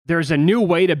There's a new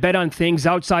way to bet on things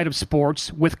outside of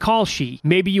sports with Kalshi.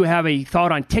 Maybe you have a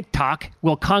thought on TikTok.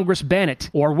 Will Congress ban it?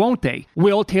 Or won't they?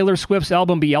 Will Taylor Swift's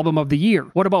album be Album of the Year?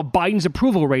 What about Biden's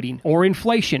approval rating? Or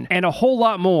inflation? And a whole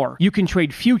lot more. You can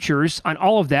trade futures on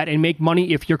all of that and make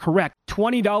money if you're correct.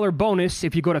 $20 bonus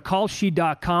if you go to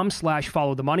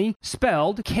kalshi.com/followthemoney,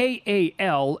 spelled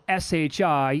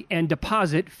KALSHI, and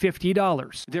deposit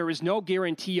 $50. There is no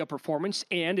guarantee of performance,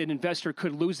 and an investor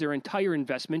could lose their entire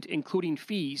investment, including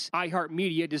fees.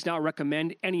 iHeartMedia does not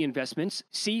recommend any investments.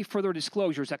 See further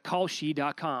disclosures at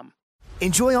kalshi.com.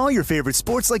 Enjoy all your favorite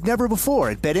sports like never before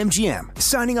at BetMGM.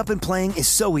 Signing up and playing is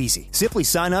so easy. Simply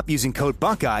sign up using code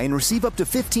Buckeye and receive up to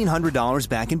 $1,500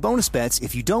 back in bonus bets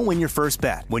if you don't win your first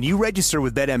bet. When you register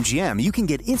with BetMGM, you can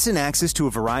get instant access to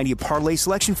a variety of parlay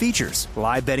selection features,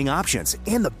 live betting options,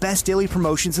 and the best daily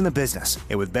promotions in the business.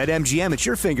 And with BetMGM at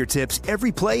your fingertips,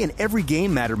 every play and every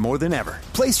game matter more than ever.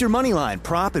 Place your moneyline,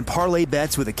 prop, and parlay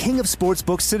bets with the king of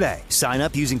sportsbooks today. Sign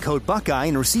up using code Buckeye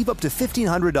and receive up to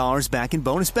 $1,500 back in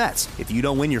bonus bets if you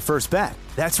don't win your first bet.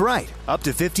 That's right, up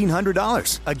to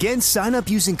 $1,500. Again, sign up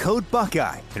using code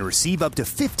Buckeye and receive up to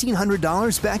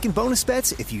 $1,500 back in bonus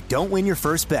bets if you don't win your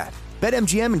first bet.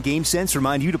 BetMGM and GameSense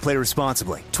remind you to play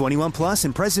responsibly. 21 plus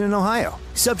and present in Ohio.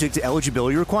 Subject to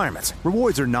eligibility requirements.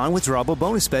 Rewards are non-withdrawable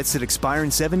bonus bets that expire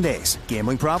in 7 days.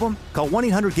 Gambling problem? Call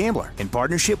 1-800-GAMBLER in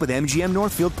partnership with MGM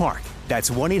Northfield Park. That's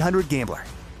 1-800-GAMBLER.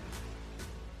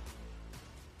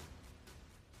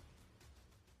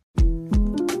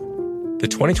 The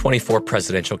 2024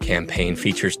 presidential campaign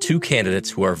features two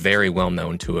candidates who are very well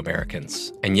known to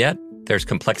Americans. And yet, there's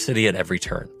complexity at every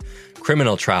turn.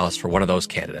 Criminal trials for one of those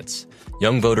candidates.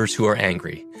 Young voters who are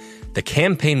angry. The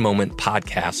Campaign Moment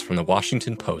podcast from the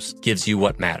Washington Post gives you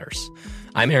what matters.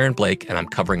 I'm Aaron Blake, and I'm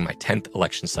covering my 10th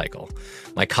election cycle.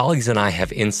 My colleagues and I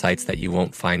have insights that you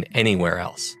won't find anywhere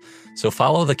else. So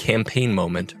follow the Campaign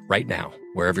Moment right now,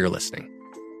 wherever you're listening.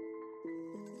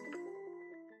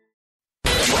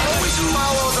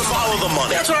 Follow the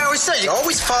money. That's what I always say. You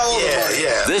always follow the money.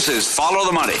 Yeah. This is Follow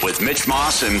the Money with Mitch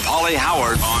Moss and Paulie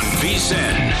Howard on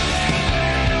VSiN.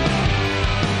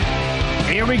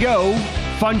 Here we go.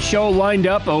 Fun show lined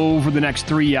up over the next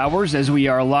 3 hours as we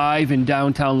are live in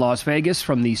downtown Las Vegas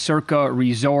from the Circa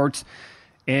Resort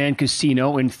and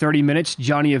Casino. In 30 minutes,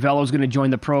 Johnny Avello is going to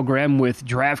join the program with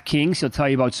DraftKings. He'll tell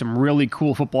you about some really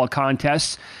cool football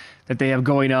contests that they have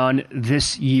going on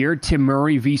this year. Tim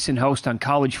Murray, VSiN host on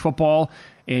college football,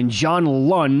 and John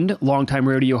Lund, longtime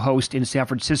radio host in San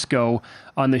Francisco,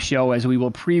 on the show as we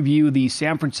will preview the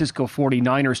San Francisco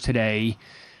 49ers today.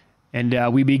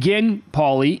 And we begin,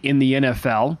 Paulie, in the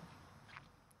NFL.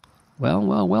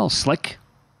 Well, Slick.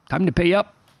 Time to pay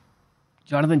up.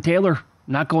 Jonathan Taylor,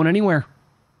 not going anywhere.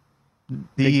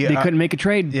 They couldn't make a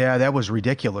trade. Yeah, that was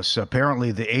ridiculous.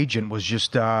 Apparently, the agent was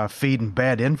just feeding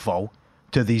bad info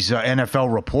to these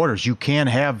NFL reporters. You can't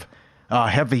have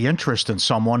heavy interest in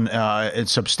someone,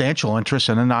 substantial interest,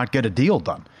 and then not get a deal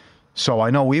done. So I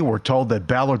know we were told that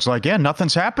Ballard's like, yeah,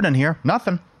 nothing's happening here,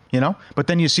 nothing, But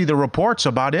then you see the reports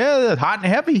about hot and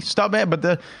heavy stuff,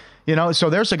 but so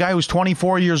there's a guy who's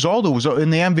 24 years old who was in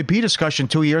the MVP discussion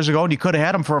 2 years ago, and you could have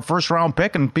had him for a first-round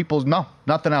pick, and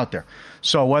nothing out there.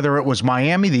 So whether it was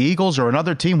Miami, the Eagles, or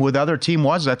another team, who the other team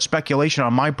was, that's speculation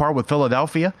on my part with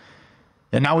Philadelphia.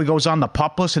 And now he goes on the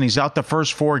PUP list, and he's out the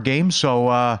first 4 games.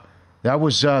 So that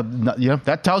was,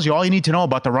 that tells you all you need to know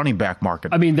about the running back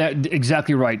market. I mean, that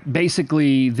exactly right.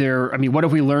 Basically, what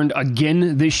have we learned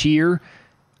again this year?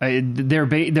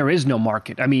 There is no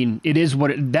market. I mean, it is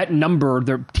that number.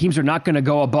 Their teams are not going to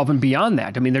go above and beyond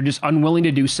that. I mean, they're just unwilling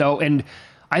to do so. And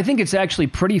I think it's actually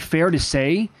pretty fair to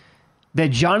say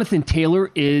that Jonathan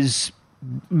Taylor is,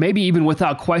 maybe even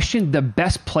without question, the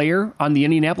best player on the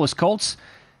Indianapolis Colts.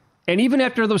 And even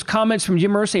after those comments from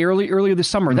Jim Irsay earlier this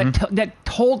summer, that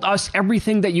told us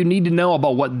everything that you need to know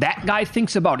about what that guy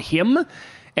thinks about him.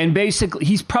 And basically,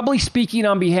 he's probably speaking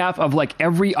on behalf of like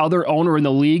every other owner in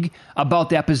the league about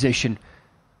that position.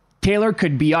 Taylor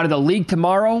could be out of the league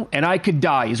tomorrow, and I could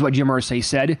die, is what Jim Irsay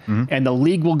said. And the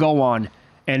league will go on,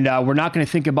 and we're not going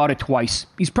to think about it twice.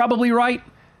 He's probably right.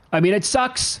 I mean, it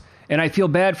sucks, and I feel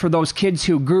bad for those kids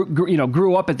who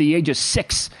grew up at the age of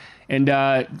 6. And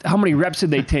how many reps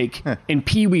did they take in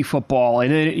Pee Wee football,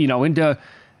 and then into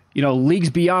leagues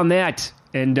beyond that,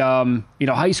 and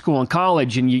high school and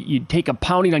college, and you take a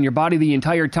pounding on your body the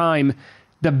entire time.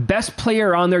 The best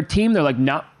player on their team, they're like,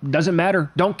 no, doesn't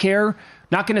matter, don't care,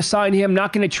 not going to sign him,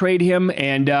 not going to trade him,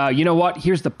 and you know what?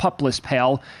 Here's the PUP list,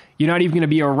 pal. You're not even going to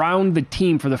be around the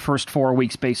team for the first 4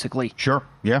 weeks, basically. Sure,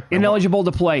 yeah. Ineligible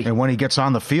to play. And when he gets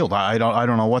on the field, I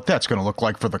don't know what that's going to look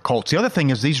like for the Colts. The other thing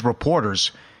is these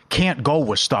reporters can't go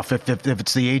with stuff if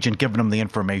it's the agent giving them the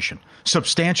information.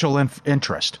 Substantial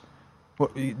interest.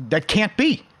 Well, that can't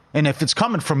be. And if it's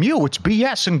coming from you, it's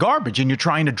BS and garbage, and you're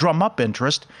trying to drum up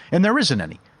interest, and there isn't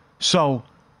any. So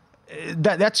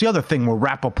that's the other thing with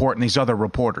Rappaport and these other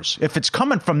reporters. If it's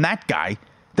coming from that guy,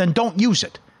 then don't use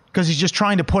it, because he's just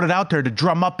trying to put it out there to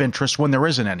drum up interest when there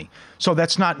isn't any. So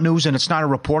that's not news, and it's not a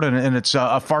report, and it's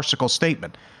a farcical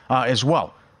statement as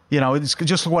well. It's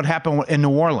just what happened in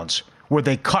New Orleans, where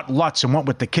they cut Lutz and went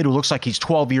with the kid who looks like he's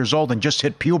 12 years old and just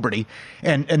hit puberty.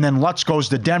 And then Lutz goes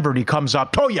to Denver and he comes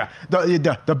up,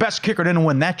 the best kicker didn't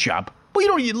win that job.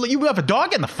 Well, you have a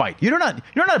dog in the fight. You're not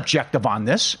objective on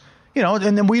this.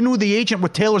 And then we knew the agent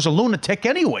with Taylor's a lunatic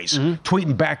anyways,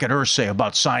 tweeting back at Irsay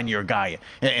about sign your guy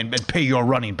and pay your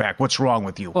running back. What's wrong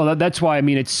with you? Well, that's why,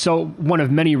 it's so one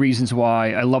of many reasons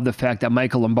why I love the fact that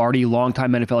Michael Lombardi,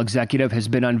 longtime NFL executive, has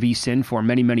been on VSiN for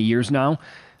many, many years now.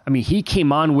 He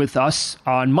came on with us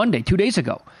on Monday, 2 days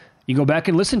ago. You go back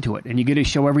and listen to it, and you get his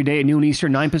show every day at noon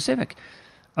Eastern, 9 Pacific.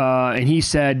 And he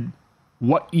said,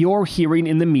 what you're hearing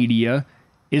in the media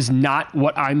is not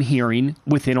what I'm hearing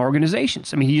within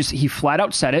organizations. He flat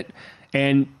out said it,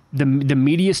 and the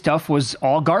media stuff was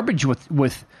all garbage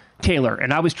with Taylor.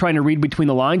 And I was trying to read between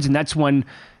the lines, and that's when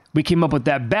we came up with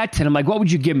that bet. And I'm like, what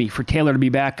would you give me for Taylor to be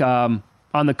back on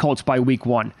the Colts by week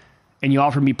 1? And you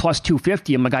offered me plus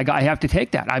 250. I'm like, I have to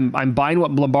take that. I'm buying what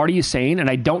Lombardi is saying,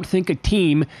 and I don't think a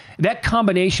team, that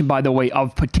combination, by the way,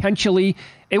 of potentially,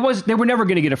 they were never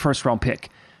going to get a first-round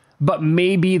pick, but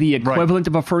maybe the equivalent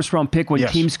of a first-round pick when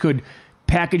teams could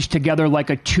package together like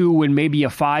a 2 and maybe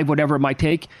a 5, whatever it might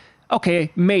take.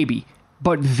 Okay, maybe.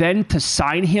 But then to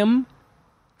sign him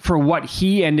for what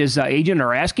he and his agent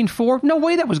are asking for, no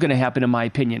way that was going to happen, in my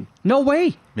opinion. No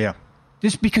way. Yeah.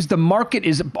 Just because the market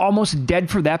is almost dead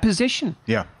for that position.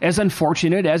 Yeah. As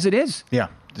unfortunate as it is. Yeah.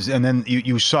 And then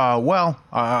you saw,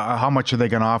 how much are they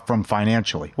going to offer him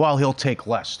financially? Well, he'll take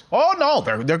less. Oh, no,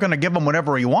 they're going to give him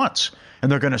whatever he wants,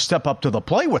 and they're going to step up to the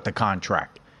plate with the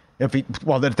contract. At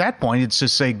that point, it's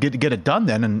just say, get it done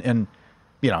then, and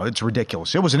it's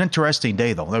ridiculous. It was an interesting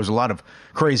day, though. There was a lot of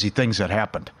crazy things that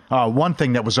happened. One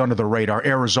thing that was under the radar,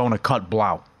 Arizona cut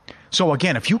Blau. So,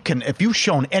 again, if you've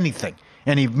shown anything,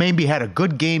 and he maybe had a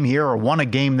good game here or won a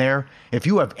game there, if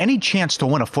you have any chance to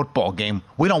win a football game,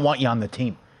 we don't want you on the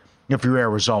team if you're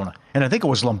Arizona. And I think it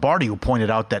was Lombardi who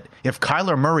pointed out that if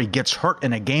Kyler Murray gets hurt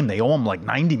in a game, they owe him like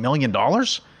 $90 million.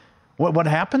 What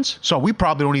happens? So we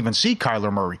probably don't even see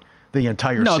Kyler Murray the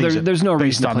entire season. No, there's no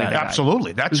reason based on that.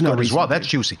 Absolutely. That's good as well. That's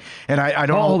juicy. And I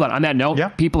don't know. Hold on. On that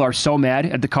note, people are so mad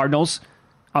at the Cardinals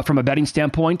from a betting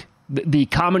standpoint. The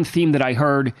common theme that I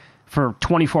heard for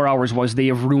 24 hours was they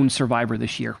have ruined Survivor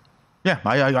this year. Yeah,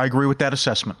 I agree with that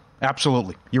assessment.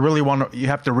 Absolutely. You really you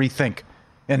have to rethink.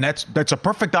 And that's a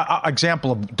perfect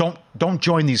example of don't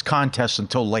join these contests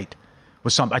until late.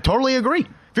 I totally agree. If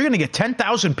you're going to get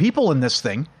 10,000 people in this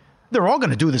thing, they're all going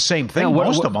to do the same thing,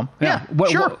 most of them. Yeah,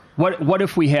 sure. What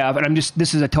if we have, and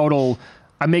this is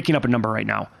I'm making up a number right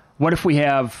now. What if we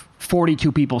have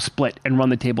 42 people split and run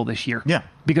the table this year? Yeah.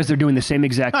 Because they're doing the same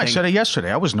exact thing. I said it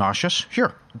yesterday. I was nauseous.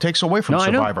 Sure. It takes away from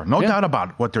Survivor. No doubt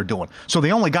about what they're doing. So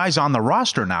the only guys on the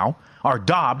roster now are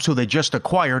Dobbs, who they just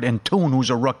acquired, and Toon,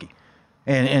 who's a rookie.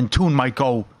 And Toon might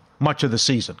go much of the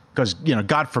season because,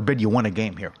 God forbid you win a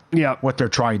game here. Yeah. What they're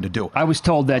trying to do. I was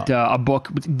told that a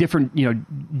book, different,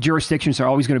 jurisdictions are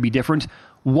always going to be different.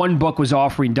 One book was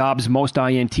offering Dobbs most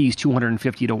INTs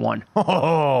 250 to 1.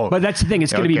 Oh. But that's the thing.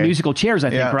 It's going to be musical chairs,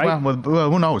 I think, right? Well,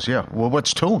 who knows? Yeah. Well,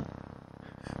 what's Toon?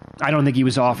 I don't think he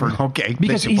was offered. Okay.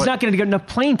 Because he's not going to get enough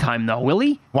playing time, though, will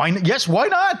he? Why? Yes, why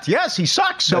not? Yes, he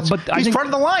sucks. He's front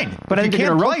of the line. But I think he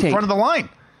can't play front of the line.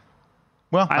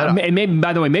 Well, maybe,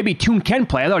 by the way, maybe Toon can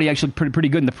play. I thought he actually pretty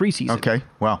good in the preseason. Okay,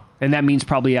 well. And that means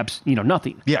probably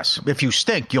nothing. Yes, if you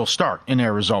stink, you'll start in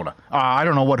Arizona. I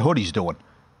don't know what Hoodie's doing.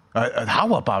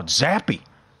 How about Zappe?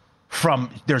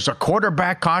 There's a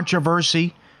quarterback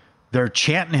controversy. They're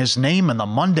chanting his name in the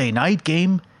Monday night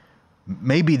game.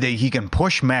 Maybe he can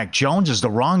push Mac Jones as the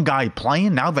wrong guy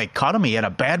playing. Now they cut him. He had a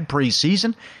bad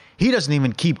preseason. He doesn't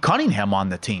even keep Cunningham on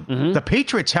the team. Mm-hmm. The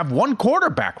Patriots have one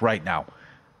quarterback right now.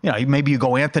 Maybe you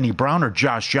go Anthony Brown or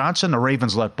Josh Johnson. The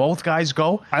Ravens let both guys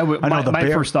go.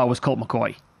 My first thought was Colt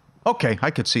McCoy. Okay, I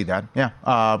could see that, yeah.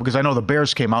 Because I know the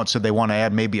Bears came out and said they want to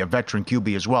add maybe a veteran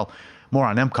QB as well. More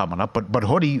on them coming up. But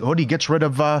Hoodie gets rid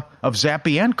of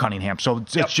Zappe and Cunningham. So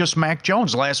it's just Mac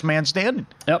Jones, last man standing.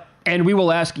 Yep. And we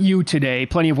will ask you today,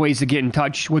 plenty of ways to get in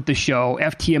touch with the show.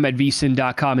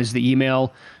 FTM@vsin.com is the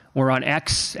email. We're on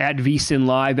X @vsin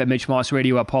Live, at Mitch Moss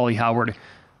Radio, at Paulie Howard.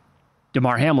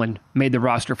 DeMar Hamlin made the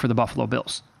roster for the Buffalo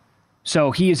Bills.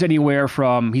 So he is anywhere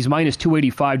from, he's minus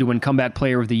 285 to win comeback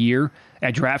player of the year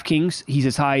at DraftKings. He's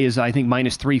as high as, I think,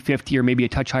 minus 350 or maybe a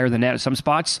touch higher than that at some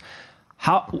spots.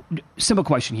 Simple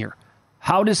question here.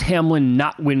 How does Hamlin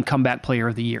not win comeback player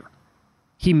of the year?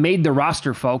 He made the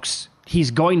roster, folks.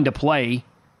 He's going to play.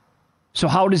 So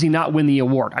how does he not win the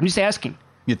award? I'm just asking.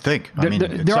 You'd think.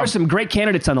 There are some great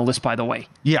candidates on the list, by the way.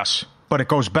 Yes, but it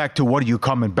goes back to what are you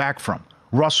coming back from?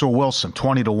 Russell Wilson,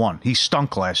 20-1. He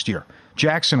stunk last year.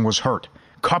 Jackson was hurt.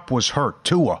 Kupp was hurt.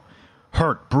 Tua,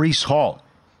 hurt. Breece Hall.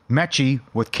 Mechie,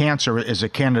 with cancer, is a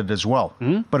candidate as well.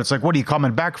 Mm-hmm. But it's like, what are you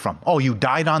coming back from? Oh, you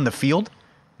died on the field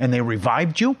and they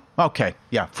revived you? Okay,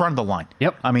 yeah, front of the line.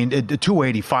 Yep. I mean, the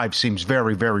 285 seems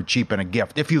very, very cheap and a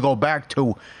gift. If you go back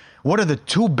to, what are the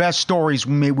two best stories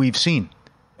we've seen?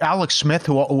 Alex Smith,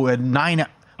 who had 9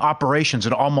 operations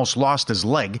and almost lost his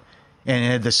leg,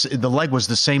 and the leg was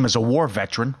the same as a war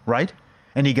veteran, right?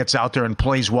 And he gets out there and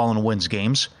plays well and wins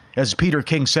games. As Peter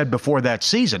King said before that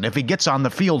season, if he gets on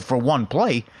the field for one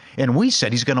play, and we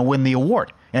said he's going to win the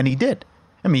award, and he did.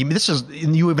 I mean,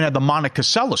 you even had the Monica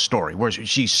Seles story where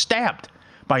she's stabbed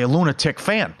by a lunatic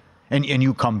fan, and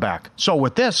you come back. So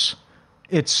with this,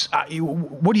 it's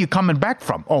what are you coming back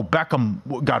from? Oh,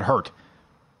 Beckham got hurt.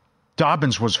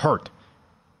 Dobbins was hurt.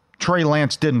 Trey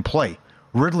Lance didn't play.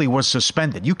 Ridley was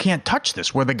suspended. You can't touch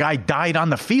this where the guy died on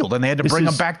the field and they had to bring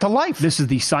him back to life. This is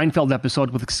the Seinfeld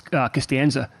episode with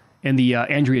Costanza and the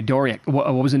Andrea Doriak.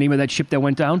 What was the name of that ship that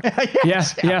went down?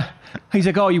 Yes, yeah. He's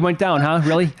like, oh, you went down, huh?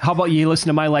 Really? How about you listen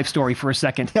to my life story for a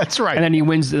second? That's right. And then he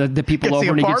wins the people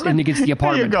over and he gets the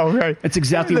apartment. There you go, right. That's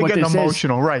exactly what this is.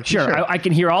 Emotional, right. Sure. I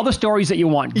can hear all the stories that you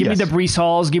want. Give me the Breece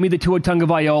Halls. Give me the Tua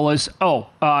Tagovailoas. Oh,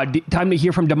 time to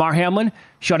hear from Damar Hamlin?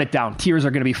 Shut it down. Tears are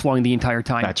going to be flowing the entire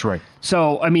time. That's right.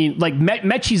 So, I mean, like,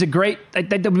 Mechie's that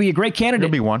would be a great candidate.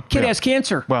 He'll be one. Kid has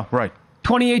cancer. Well, right.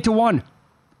 28-1.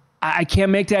 I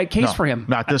can't make that case for him.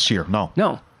 Not this year, no.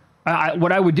 No.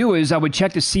 What I would do is I would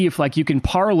check to see if you can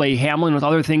parlay Hamlin with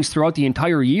other things throughout the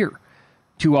entire year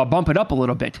to bump it up a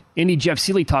little bit. Indy Jeff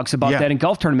Seeley talks about that in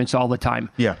golf tournaments all the time.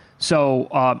 Yeah. So,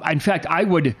 in fact, I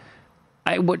would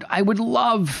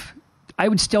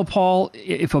still, Paul,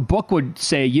 if a book would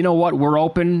say, you know what, we're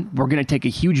open, we're going to take a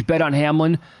huge bet on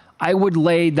Hamlin, I would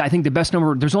lay, I think the best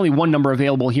number, there's only one number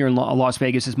available here in Las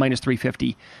Vegas, is minus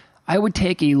 350. I would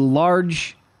take a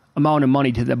large amount of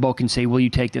money to the book and say, will you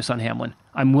take this on Hamlin?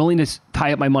 I'm willing to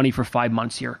tie up my money for 5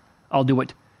 months here. I'll do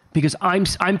it. Because I'm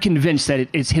convinced that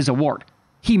it's his award.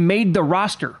 He made the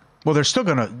roster. Well, they're still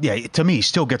going to, to me, he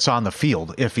still gets on the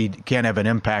field if he can't have an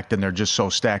impact and they're just so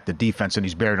stacked at defense and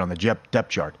he's buried on the depth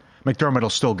chart. McDermott will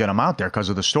still get him out there because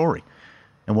of the story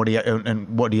and what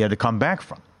he had to come back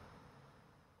from.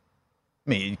 I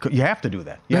mean, you have to do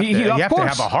that. You have to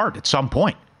have a heart at some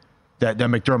point. That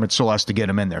McDermott still has to get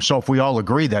him in there. So if we all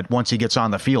agree that once he gets on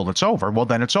the field, it's over, well,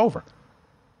 then it's over.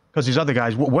 Because these other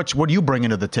guys, what are you bringing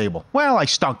to the table? Well, I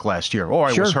stunk last year, or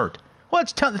I was hurt. Well,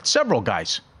 it's several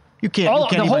guys. You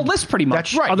can't the whole list pretty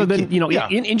much. That's right. Other than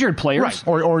injured players,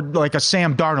 right? Or like a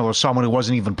Sam Darnold or someone who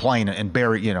wasn't even playing and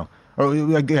buried,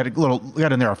 or got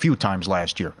in there a few times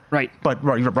last year. Right. But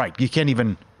right, you can't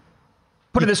even.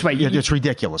 Put it this way. It's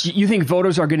ridiculous. You think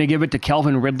voters are going to give it to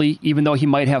Calvin Ridley, even though he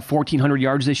might have 1,400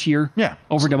 yards this year? Yeah.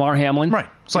 Over Damar Hamlin? Right.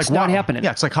 It's not happening.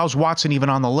 Yeah, it's like, how's Watson even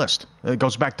on the list? It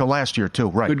goes back to last year, too.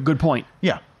 Right. Good point.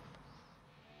 Yeah.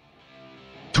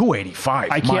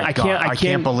 285. I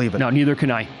can't believe it. No, neither can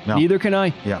I. No. Neither can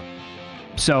I. Yeah.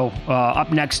 So,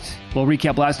 up next, we'll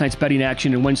recap last night's betting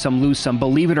action and win some, lose some.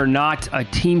 Believe it or not, a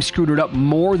team screwed it up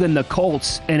more than the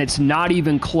Colts, and it's not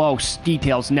even close.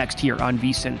 Details next here on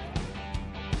VSiN.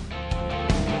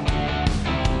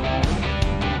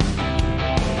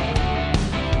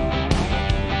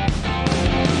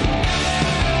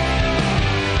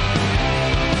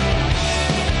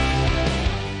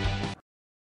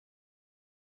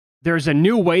 There's a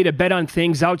new way to bet on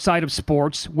things outside of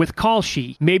sports with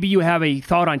Kalshi. Maybe you have a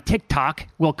thought on TikTok.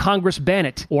 Will Congress ban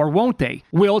it? Or won't they?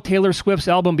 Will Taylor Swift's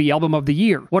album be Album of the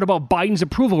Year? What about Biden's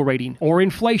approval rating? Or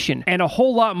inflation? And a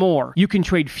whole lot more. You can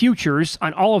trade futures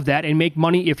on all of that and make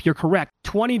money if you're correct.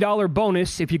 $20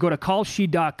 bonus if you go to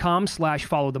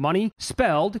kalshi.com/followthemoney,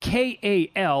 spelled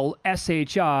KALSHI,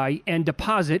 and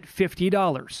deposit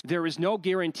 $50. There is no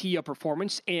guarantee of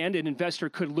performance, and an investor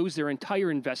could lose their entire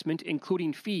investment,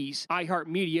 including fees.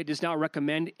 iHeartMedia does not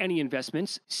recommend any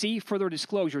investments. See further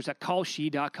disclosures at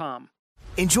kalshi.com.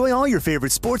 Enjoy all your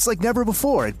favorite sports like never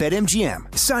before at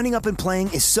BetMGM. Signing up and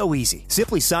playing is so easy.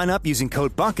 Simply sign up using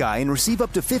code Buckeye and receive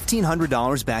up to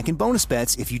 $1,500 back in bonus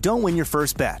bets if you don't win your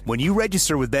first bet. When you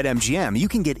register with BetMGM, you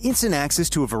can get instant access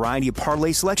to a variety of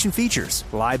parlay selection features,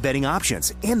 live betting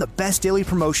options, and the best daily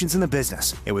promotions in the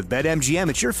business. And with BetMGM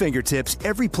at your fingertips,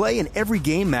 every play and every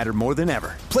game matter more than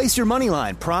ever. Place your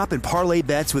moneyline, prop, and parlay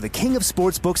bets with the king of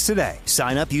sportsbooks today.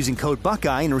 Sign up using code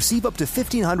Buckeye and receive up to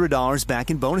 $1,500 back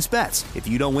in bonus bets if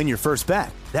you don't win your first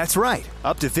bet. That's right,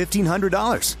 up to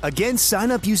 $1,500. Again, sign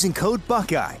up using code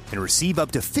Buckeye and receive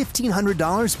up to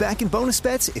 $1,500 back in bonus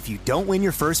bets if you don't win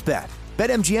your first bet.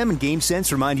 BetMGM and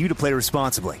GameSense remind you to play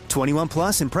responsibly. 21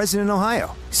 plus and present in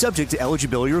Ohio. Subject to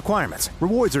eligibility requirements.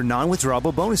 Rewards are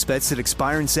non-withdrawable bonus bets that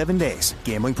expire in 7 days.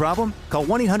 Gambling problem? Call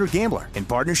 1-800-GAMBLER in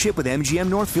partnership with MGM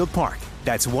Northfield Park.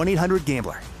 That's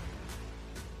 1-800-GAMBLER.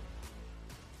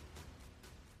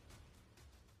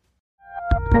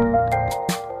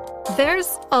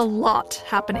 There's a lot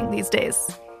happening these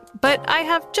days, but I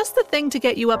have just the thing to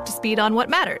get you up to speed on what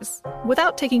matters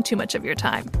without taking too much of your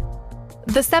time.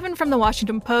 The 7 from the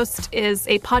Washington Post is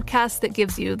a podcast that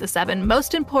gives you the 7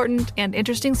 most important and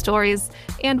interesting stories,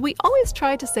 and we always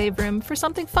try to save room for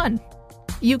something fun.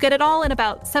 You get it all in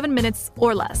about 7 minutes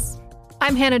or less.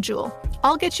 I'm Hannah Jewell.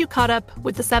 I'll get you caught up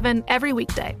with the 7 every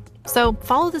weekday. So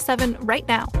follow the 7 right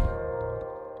now.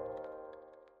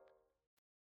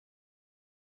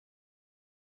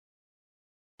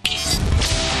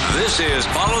 This is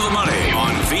Follow the Money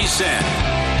on VSiN.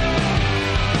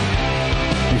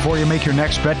 Before you make your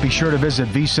next bet, be sure to visit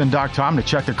vsin.com to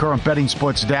check the current betting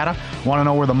splits data. Want to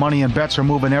know where the money and bets are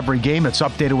moving every game? It's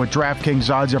updated with DraftKings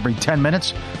odds every 10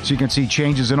 minutes, so you can see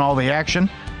changes in all the action.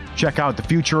 Check out the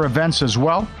future events as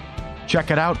well. Check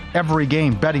it out. Every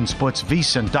game, betting splits,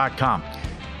 vsin.com.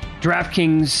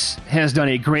 DraftKings has done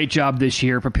a great job this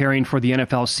year preparing for the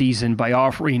NFL season by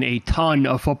offering a ton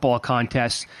of football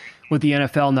contests, with the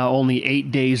NFL now only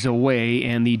 8 days away.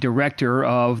 And the director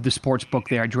of the sportsbook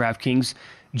there at DraftKings,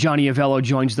 Johnny Avello,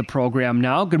 joins the program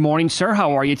now. Good morning, sir.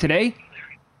 How are you today?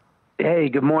 Hey,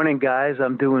 good morning, guys.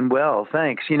 I'm doing well,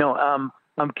 thanks. You know,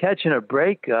 I'm catching a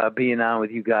break being on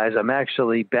with you guys. I'm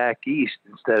actually back east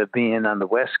instead of being on the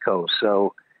West Coast,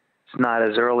 so it's not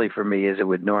as early for me as it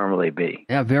would normally be.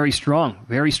 Yeah, very strong,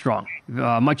 very strong.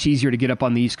 Much easier to get up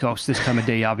on the East Coast this time of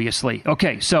day, obviously.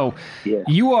 Okay, so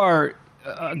you are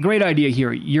a great idea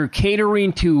here. You're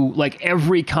catering to like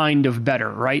every kind of bettor,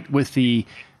 right? With the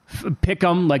pick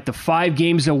 'em, like the 5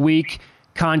 games a week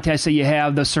contests that you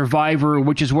have, the Survivor,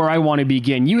 which is where I want to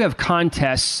begin. You have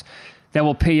contests that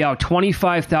will pay out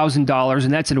 $25,000,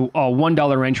 and that's a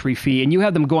 $1 entry fee, and you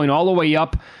have them going all the way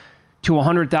up to a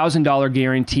 $100,000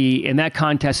 guarantee, and that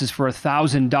contest is for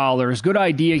 $1,000. Good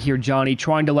idea here, Johnny,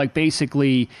 trying to like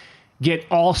basically get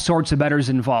all sorts of bettors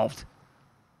involved.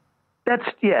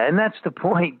 And that's the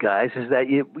point, guys, is that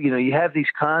you have these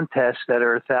contests that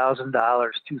are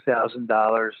 $1,000,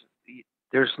 $2,000.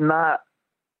 There's not,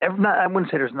 I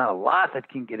wouldn't say there's not a lot that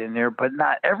can get in there, but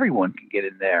not everyone can get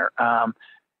in there.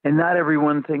 And not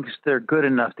everyone thinks they're good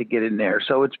enough to get in there.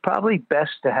 So it's probably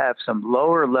best to have some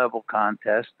lower level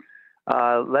contests,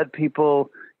 let people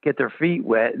get their feet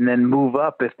wet and then move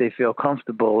up if they feel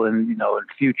comfortable in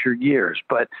future years.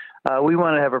 But we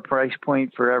want to have a price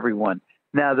point for everyone.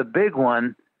 Now, the big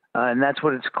one, and that's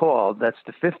what it's called, that's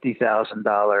the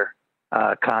 $50,000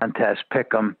 contest,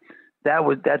 pick 'em.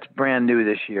 That's brand new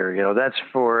this year. That's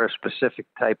for a specific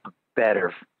type of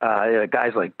bettor,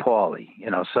 guys like Paulie.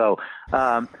 So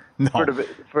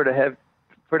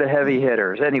for the heavy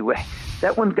hitters. Anyway,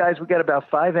 that one, guys, we got about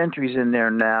 5 entries in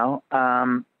there now.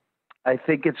 I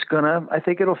think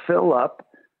it'll fill up.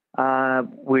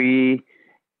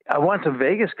 I want some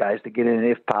Vegas guys to get in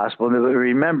if possible. And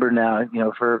remember now,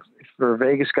 for a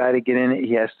Vegas guy to get in it,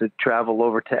 he has to travel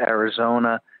over to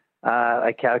Arizona.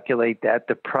 I calculate that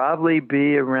to probably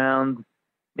be around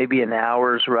maybe an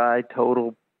hour's ride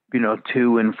total,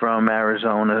 to and from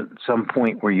Arizona at some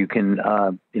point where you can,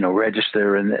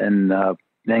 register and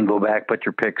then go back, put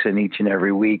your picks in each and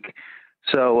every week.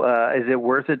 So is it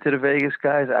worth it to the Vegas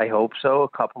guys? I hope so. A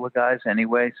couple of guys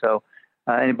anyway. So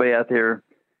anybody out there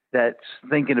that's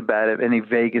thinking about it, any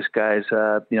Vegas guys,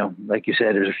 like you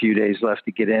said, there's a few days left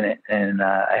to get in it, and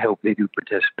I hope they do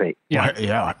participate.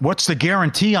 Yeah. What's the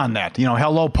guarantee on that?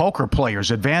 Hello Poker players,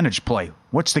 advantage play.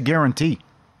 What's the guarantee?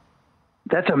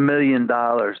 That's $1 million.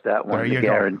 That one, the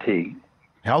guarantee.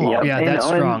 Hello. Yeah, that's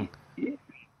strong.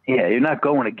 You're not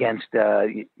going against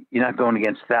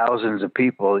thousands of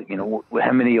people.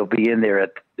 How many will be in there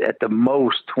at the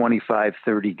most 25,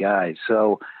 30 guys.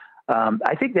 So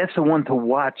I think that's the one to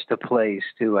watch the plays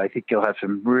too. I think you'll have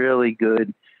some really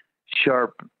good,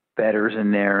 sharp bettors in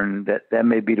there, and that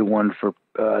may be the one for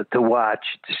to watch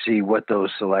to see what those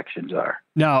selections are.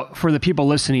 Now, for the people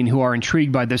listening who are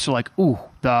intrigued by this, are like, ooh,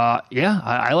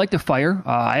 I like the fire.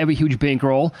 I have a huge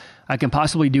bankroll. I can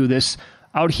possibly do this.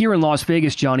 Out here in Las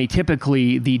Vegas, Johnny,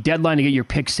 typically the deadline to get your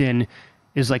picks in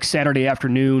is like Saturday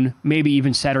afternoon, maybe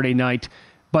even Saturday night.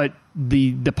 But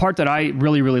the part that I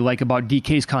really, really like about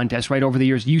DK's contest right over the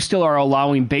years, you still are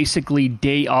allowing basically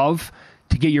day of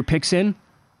to get your picks in?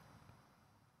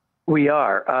 We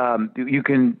are. You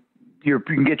can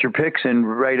get your picks in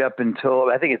right up until,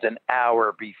 I think it's an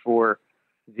hour before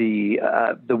the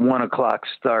 1 o'clock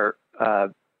start.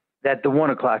 At the 1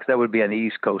 o'clock, that would be on the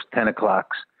East Coast, 10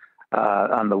 o'clocks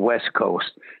on the West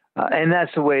Coast. And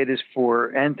that's the way it is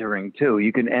for entering, too.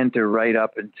 You can enter right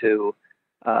up into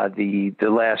the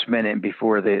last minute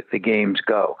before the games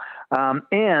go.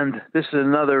 And this is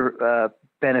another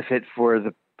benefit for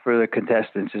the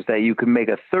contestants, is that you can make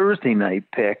a Thursday night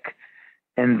pick,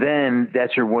 and then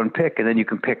that's your one pick, and then you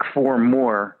can pick 4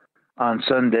 more on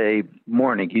Sunday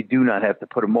morning. You do not have to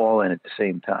put them all in at the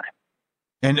same time.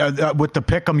 And with the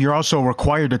pick 'em, you're also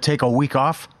required to take a week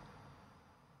off?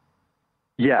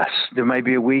 Yes, there might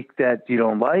be a week that you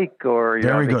don't like, or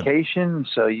you're on vacation.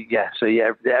 So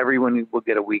everyone will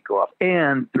get a week off.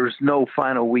 And there's no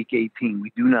final week 18.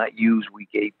 We do not use week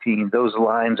 18. Those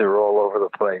lines are all over the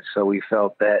place. So we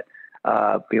felt that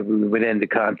we would end the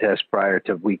contest prior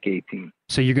to week 18.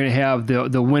 So you're going to have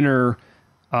the winner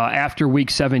after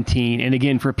week 17. And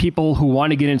again, for people who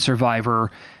want to get in Survivor,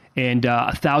 and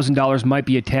 $1,000 might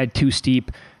be a tad too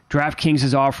steep, DraftKings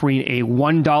is offering a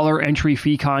 $1 entry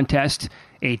fee contest,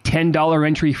 a $10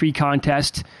 entry fee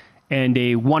contest, and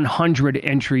a $1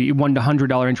 to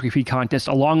 $100 entry fee contest,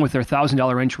 along with their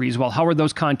 $1,000 entry as well. How are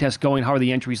those contests going? How are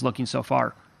the entries looking so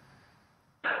far?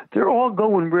 They're all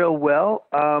going real well.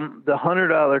 The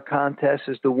 $100 contest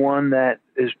is the one that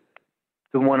is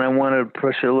the one I want to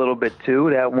push a little bit too.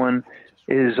 That one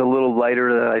is a little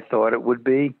lighter than I thought it would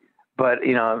be, but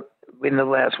in the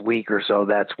last week or so,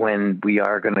 that's when we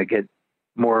are going to get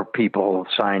more people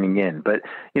signing in. But,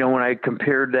 when I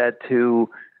compared that to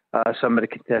some of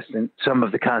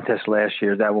the contests last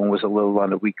year, that one was a little on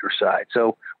the weaker side.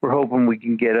 So we're hoping we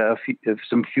can get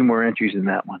some few more entries in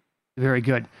that one. Very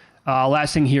good.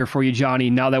 Last thing here for you,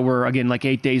 Johnny, now that we're, again, like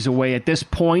 8 days away at this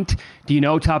point, do you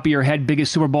know, top of your head,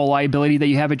 biggest Super Bowl liability that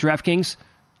you have at DraftKings?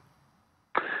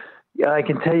 Yeah, I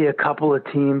can tell you a couple of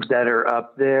teams that are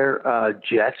up there.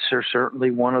 Jets are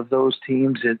certainly one of those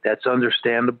teams. That's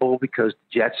understandable because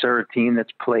Jets are a team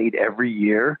that's played every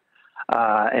year.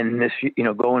 And this,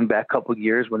 going back a couple of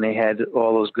years when they had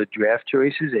all those good draft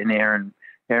choices and Aaron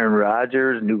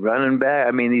Rodgers, new running back.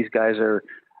 I mean, these guys are,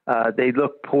 they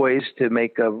look poised to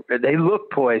make a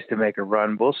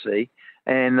run. We'll see.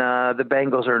 And the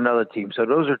Bengals are another team. So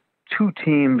those are two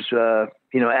teams,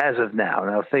 as of now.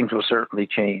 Now, things will certainly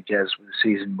change as the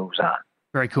season moves on.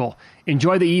 Very cool.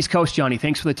 Enjoy the East Coast, Johnny.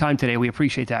 Thanks for the time today. We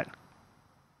appreciate that.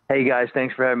 Hey, guys,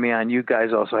 thanks for having me on. You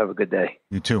guys also have a good day.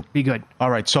 You too. Be good.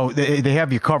 All right, so they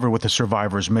have you covered with the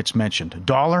Survivors Mitch mentioned.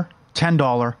 $1,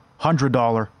 $10,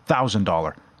 $100,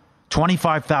 $1,000.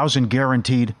 $25,000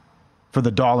 guaranteed for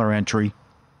the dollar entry,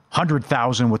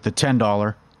 $100,000 with the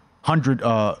 $10,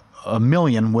 $1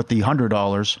 million with the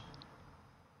 $100,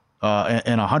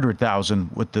 and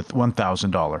 $100,000 with the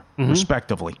 $1,000,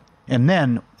 respectively. And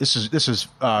then this is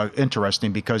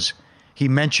interesting because he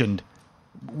mentioned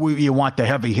you want the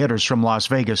heavy hitters from Las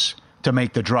Vegas to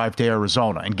make the drive to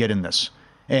Arizona and get in this.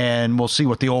 And we'll see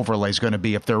what the overlay is going to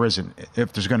be if there's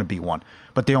going to be one.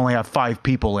 But they only have 5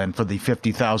 people in for the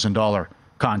 $50,000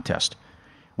 contest.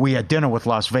 We had dinner with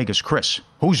Las Vegas Chris.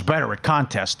 Who's better at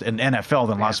contest in NFL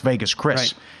than Las Vegas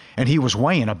Chris? Right. And he was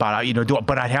weighing about,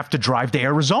 but I'd have to drive to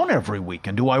Arizona every week.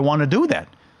 And do I want to do that?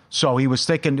 So he was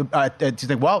thinking,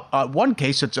 one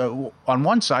case, on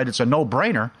one side, it's a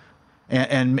no-brainer.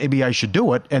 And maybe I should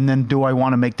do it. And then do I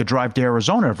want to make the drive to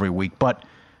Arizona every week? But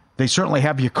they certainly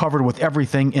have you covered with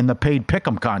everything in the paid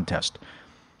pick'em contest.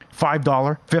 $5,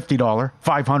 $50, $500,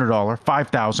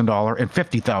 $5,000, and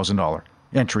 $50,000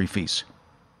 entry fees.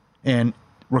 And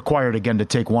required, again, to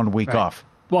take 1 week off.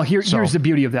 Well, here's the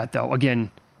beauty of that, though.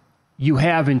 Again, you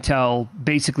have until,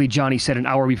 basically, Johnny said, an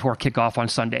hour before kickoff on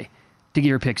Sunday to get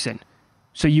your picks in.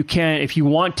 So you can, if you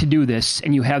want to do this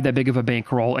and you have that big of a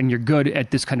bankroll and you're good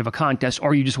at this kind of a contest,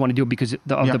 or you just want to do it because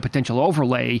of the potential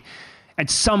overlay, at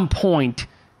some point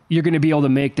you're going to be able to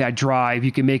make that drive.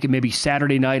 You can make it maybe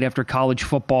Saturday night after college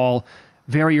football,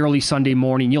 very early Sunday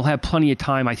morning. You'll have plenty of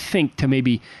time, I think, to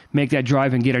maybe make that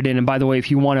drive and get it in. And by the way, if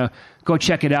you want to go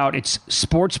check it out, it's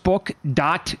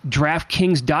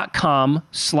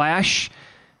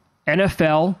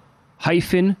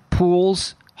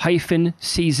sportsbook.draftkings.com/NFL-pools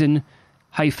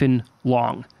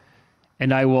season-long.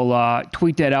 And I will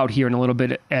tweet that out here in a little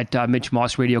bit at Mitch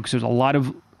Moss Radio, because there's a lot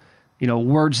of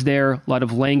words there, a lot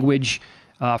of language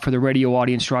for the radio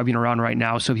audience driving around right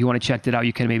now. So if you want to check that out,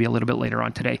 you can maybe a little bit later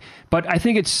on today. But I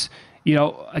think it's,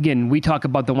 again, we talk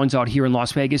about the ones out here in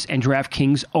Las Vegas, and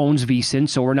DraftKings owns VSiN,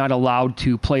 so we're not allowed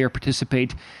to play or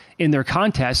participate in their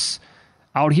contests.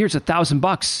 Out here, it's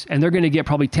 $1,000, and they're going to get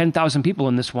probably 10,000 people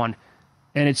in this one.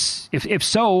 And it's if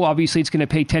so, obviously it's going to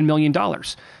pay $10 million.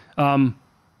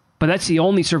 But that's the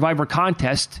only Survivor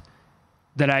contest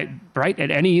that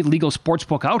at any legal sports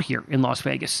book out here in Las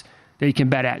Vegas that you can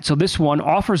bet at. So this one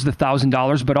offers the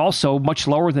 $1,000, but also much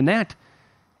lower than that.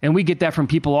 And we get that from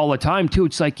people all the time, too.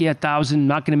 It's like, yeah, $1,000,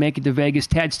 not going to make it to Vegas.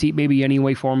 Tad steep maybe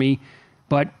anyway for me.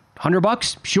 But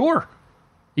 $100, sure.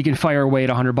 You can fire away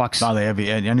at $100. No, they have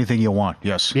anything you want,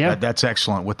 yes. Yeah. That's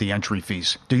excellent with the entry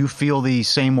fees. Do you feel the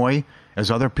same way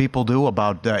as other people do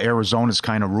about Arizona's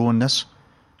kind of ruined this?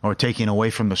 Or taking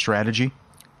away from the strategy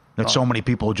that so many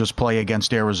people just play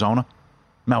against Arizona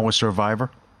now with Survivor?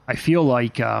 I feel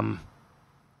like the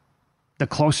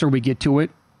closer we get to it,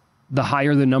 the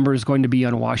higher the number is going to be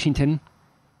on Washington,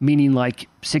 meaning like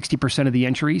 60% of the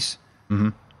entries,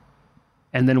 and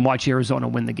then watch Arizona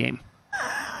win the game.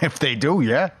 If they do,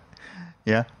 yeah.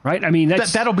 Right? I mean,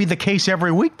 that'll be the case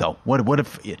every week, though. What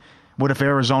if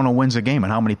Arizona wins a game,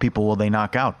 and how many people will they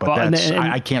knock out? But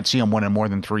I can't see them winning more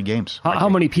than 3 games. How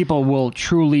many people will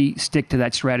truly stick to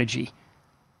that strategy?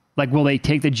 Like, will they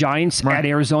take the Giants at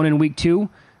Arizona in week 2?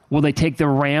 Will they take the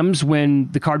Rams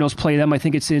when the Cardinals play them? I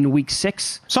think it's in week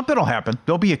 6. Something will happen.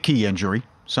 There'll be a key injury.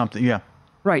 Something, yeah.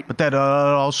 Right. But that'll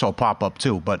also pop up,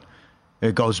 too. But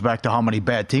it goes back to how many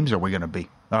bad teams are we going to be?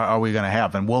 Are we going to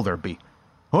have, and will there be?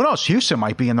 Who knows? Houston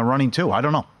might be in the running, too. I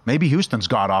don't know. Maybe Houston's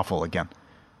god-awful again.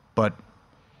 But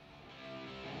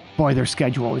boy, their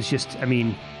schedule is just,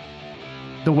 the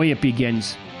way it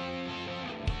begins.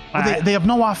 Well, they have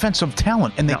no offensive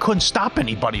talent, and they couldn't stop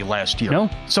anybody last year. No.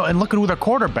 So, and look at who their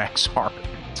quarterbacks are.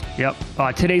 Yep.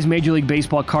 Today's Major League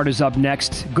Baseball card is up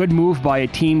next. Good move by a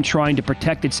team trying to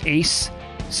protect its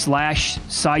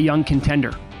ace/Cy Young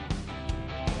contender.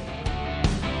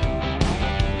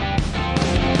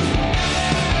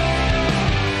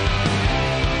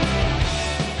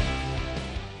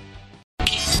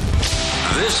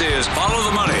 This is Follow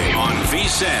the Money on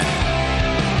VSiN.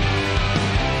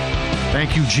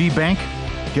 Thank you, G-Bank.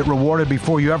 Get rewarded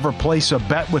before you ever place a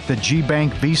bet with the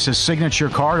G-Bank Visa Signature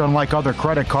Card. Unlike other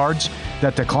credit cards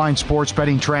that decline sports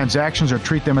betting transactions or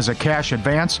treat them as a cash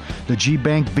advance, the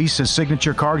G-Bank Visa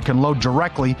Signature Card can load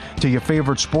directly to your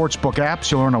favorite sportsbook apps.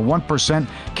 You'll earn a 1%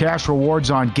 cash rewards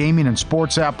on gaming and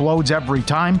sports app loads every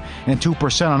time and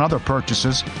 2% on other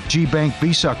purchases. G-Bank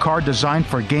Visa, a card designed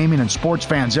for gaming and sports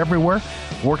fans everywhere.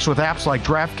 Works with apps like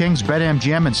DraftKings,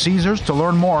 BetMGM, and Caesars. To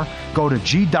learn more, go to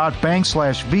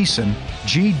g.bank/VSiN,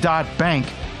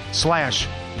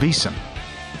 g.bank/VSiN.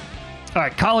 All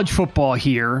right, college football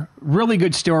here. Really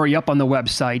good story up on the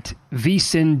website,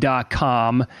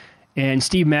 vsin.com. And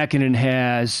Steve Makinen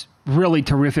has really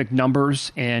terrific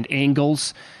numbers and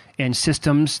angles and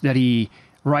systems that he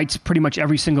writes pretty much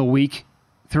every single week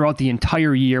throughout the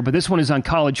entire year. But this one is on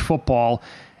college football.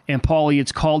 And, Paulie,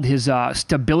 it's called his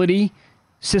stability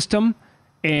system.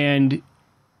 And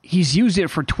he's used it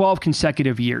for 12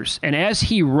 consecutive years. And as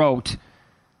he wrote,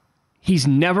 he's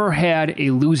never had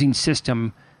a losing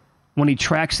system when he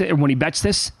tracks it, or when he bets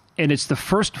this, and it's the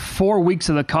first 4 weeks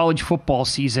of the college football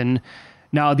season.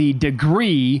 Now, the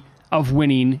degree of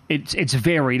winning, it's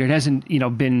varied. It hasn't,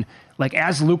 been like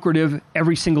as lucrative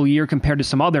every single year compared to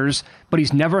some others, but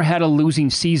he's never had a losing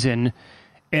season.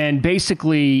 And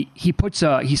basically, he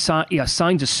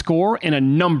assigns a score and a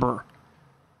number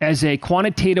as a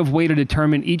quantitative way to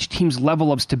determine each team's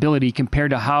level of stability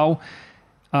compared to how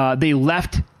they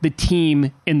left the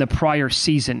team in the prior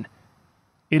season.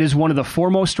 It is one of the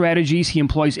foremost strategies he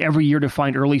employs every year to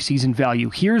find early season value.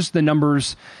 Here's the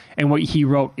numbers and what he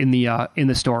wrote in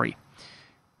the story.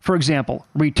 For example,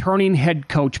 returning head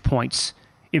coach points.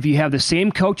 If you have the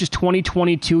same coach as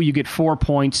 2022, you get 4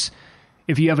 points.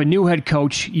 If you have a new head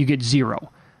coach, you get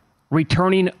 0.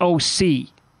 Returning OC,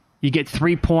 you get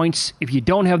 3 points. If you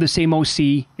don't have the same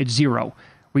OC, it's 0.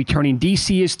 Returning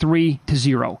DC is 3 to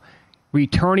 0.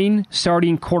 Returning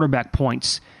starting quarterback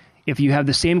points. If you have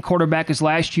the same quarterback as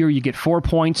last year, you get 4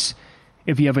 points.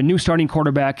 If you have a new starting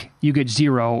quarterback, you get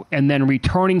 0. And then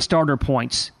returning starter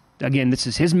points. Again, this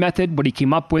is his method, what he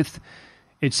came up with.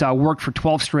 It's worked for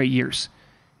 12 straight years.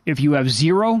 If you have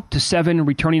 0 to 7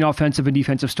 returning offensive and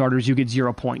defensive starters, you get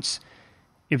 0 points.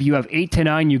 If you have 8 to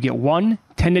 9, you get 1.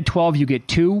 10 to 12, you get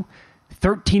 2.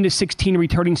 13 to 16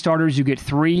 returning starters, you get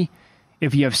 3.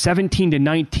 If you have 17 to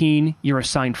 19, you're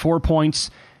assigned 4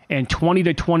 points, and 20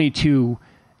 to 22,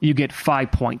 you get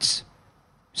 5 points.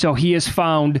 So he has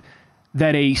found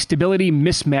that a stability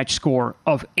mismatch score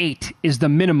of 8 is the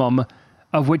minimum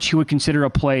of which he would consider a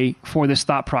play for this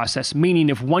thought process. Meaning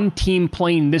if one team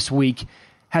playing this week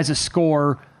has a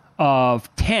score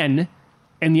of 10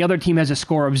 and the other team has a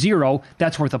score of 0,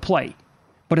 that's worth a play.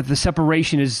 But if the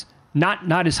separation is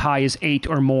not as high as 8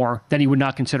 or more, then he would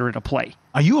not consider it a play.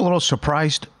 Are you a little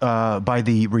surprised by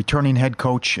the returning head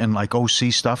coach and like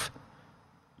OC stuff?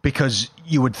 Because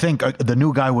you would think the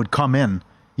new guy would come in.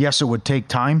 Yes, it would take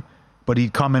time, but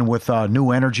he'd come in with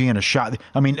new energy and a shot.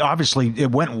 I mean, obviously,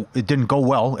 it didn't go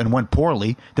well and went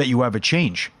poorly that you have a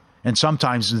change. And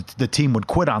sometimes the team would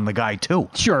quit on the guy, too.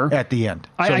 Sure. At the end.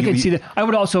 I can see that. I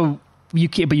would also, you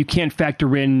can't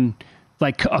factor in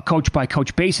like a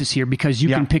coach-by-coach basis here because you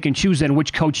can pick and choose then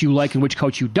which coach you like and which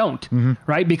coach you don't,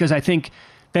 right? Because I think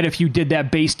that if you did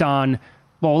that based on,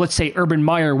 well, let's say Urban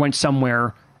Meyer went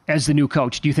somewhere as the new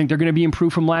coach, do you think they're going to be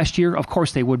improved from last year? Of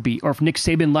course they would be. Or if Nick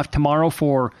Saban left tomorrow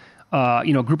for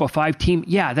Group of 5 team,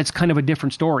 yeah, that's kind of a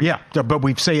different story. Yeah, but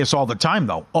we say this all the time,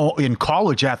 though. Oh, in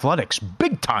college athletics,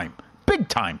 big time.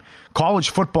 College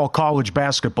football, college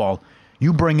basketball,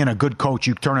 you bring in a good coach,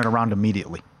 you turn it around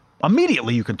immediately.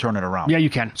 Immediately you can turn it around. Yeah,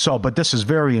 you can. So, but this is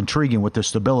very intriguing with the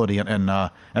stability and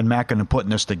Mackin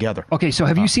putting this together. Okay, so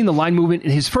have you seen the line movement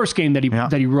in his first game that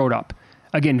he wrote up?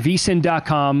 Again,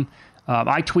 vsin.com.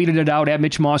 I tweeted it out at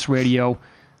Mitch Moss Radio.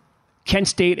 Kent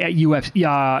State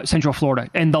at Central Florida.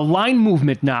 And the line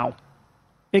movement now,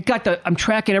 I'm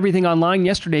tracking everything online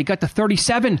yesterday, it got to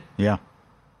 37. Yeah.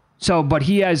 So, but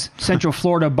he has Central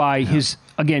Florida by his,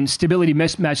 again, stability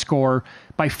mismatch score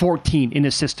by 14 in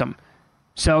his system.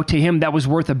 So to him, that was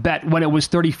worth a bet when it was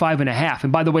 35.5.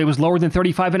 And by the way, it was lower than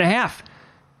 35.5.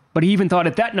 But he even thought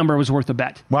at that number was worth a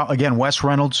bet. Well, again, Wes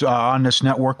Reynolds on this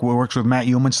network, who works with Matt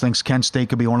Humans, thinks Kent State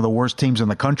could be one of the worst teams in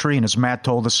the country. And as Matt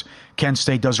told us, Kent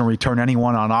State doesn't return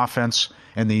anyone on offense.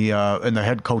 And the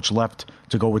head coach left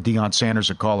to go with Deion Sanders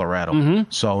at Colorado.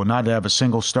 So not to have a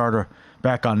single starter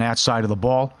back on that side of the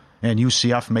ball. And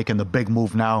UCF making the big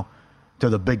move now to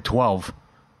the Big 12.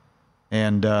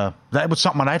 And that was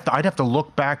something I'd have to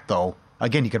look back, though.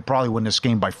 Again, you could probably win this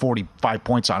game by 45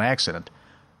 points on accident.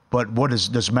 But what does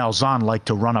Malzahn like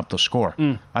to run up the score?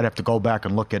 I'd have to go back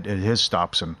and look at his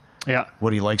stops and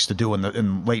what he likes to do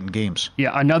in late in games.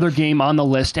 Yeah, another game on the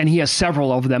list, and he has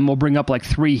several of them. We'll bring up like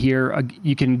 3 here.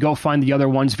 You can go find the other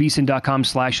ones,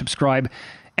 vsin.com/subscribe.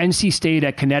 NC State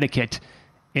at Connecticut.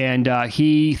 And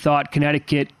he thought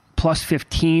Connecticut plus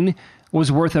 15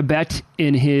 was worth a bet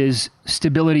in his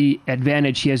stability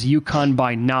advantage. He has UConn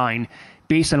by 9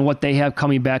 based on what they have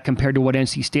coming back compared to what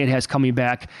NC State has coming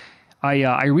back.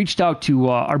 I reached out to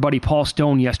our buddy Paul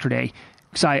Stone yesterday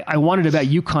because I wanted to bet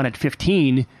UConn at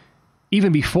 15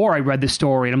 even before I read the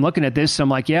story. And I'm looking at this, and I'm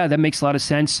like, yeah, that makes a lot of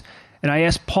sense. And I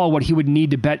asked Paul what he would need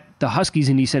to bet the Huskies,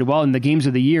 and he said, well, in the games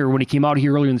of the year, when he came out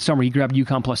here earlier in the summer, he grabbed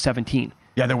UConn plus 17.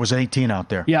 Yeah, there was 18 out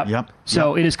there. Yep.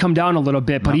 So it has come down a little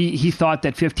bit, but he thought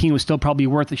that 15 was still probably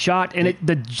worth a shot. And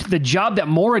the job that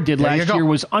Mora did last year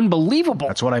was unbelievable.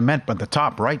 That's what I meant, but the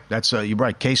top, right? That's you're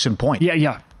right, case in point.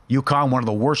 Yeah. UConn, one of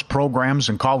the worst programs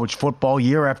in college football,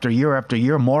 year after year after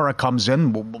year. Mora comes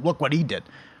in. Look what he did,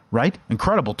 right?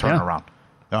 Incredible turnaround.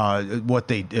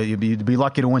 You'd be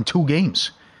lucky to win 2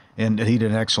 games, and he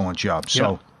did an excellent job.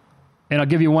 So, and I'll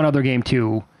give you one other game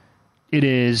too. It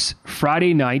is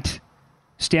Friday night.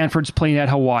 Stanford's playing at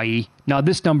Hawaii. Now,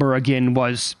 this number, again,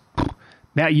 was,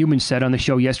 Matt Humans said on the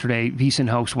show yesterday, VSiN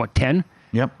host, 10?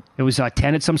 Yep. It was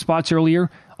 10 at some spots earlier.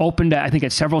 Opened, I think,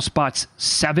 at several spots,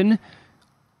 7.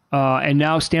 And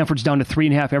now Stanford's down to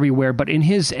 3.5 everywhere. But in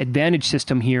his advantage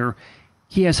system here,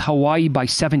 he has Hawaii by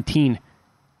 17.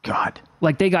 God.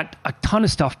 Like, they got a ton of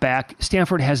stuff back.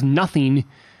 Stanford has nothing.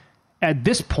 At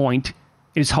this point,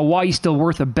 is Hawaii still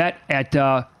worth a bet at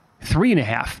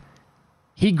 3.5?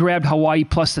 He grabbed Hawaii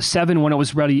plus the 7 when it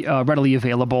was readily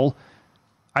available.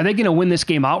 Are they going to win this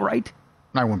game outright?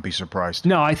 I wouldn't be surprised.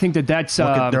 No, I think that's...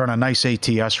 they're on a nice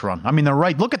ATS run. I mean, they're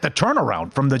right. Look at the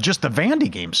turnaround from just the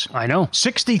Vandy games. I know.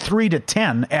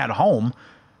 63-10 at home,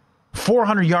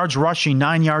 400 yards rushing,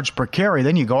 9 yards per carry.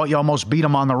 Then you almost beat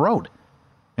them on the road.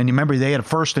 And you remember they had a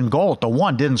 1st and goal at the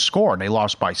 1, didn't score, and they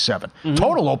lost by 7.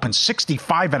 Total opened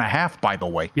 65.5, by the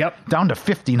way. Yep. Down to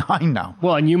 59 now.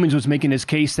 Well, and Humans was making his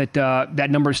case that that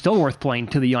number is still worth playing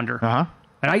to the under. Uh-huh.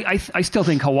 And I still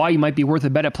think Hawaii might be worth a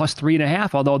bet at plus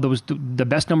 3.5, although the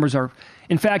best numbers are...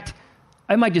 In fact,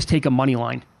 I might just take a money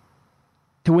line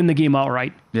to win the game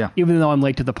outright. Yeah. Even though I'm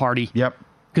late to the party. Yep.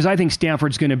 Because I think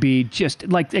Stanford's going to be just...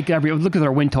 Look at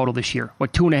their win total this year.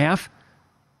 2.5?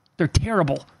 They're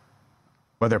terrible.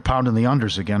 Well, they're pounding the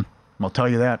unders again. I'll tell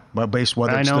you that. But based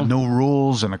whether it's the new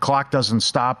rules and the clock doesn't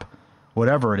stop,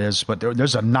 whatever it is. But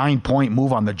there's a 9-point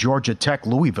move on the Georgia Tech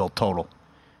Louisville total,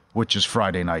 which is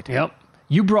Friday night. Yep.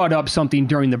 You brought up something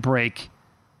during the break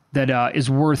that is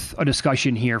worth a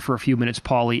discussion here for a few minutes,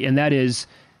 Paulie, and that is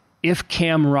if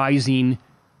Cam Rising,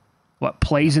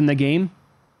 plays in the game?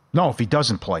 No, if he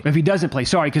doesn't play. If he doesn't play,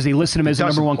 sorry, because they listed him as the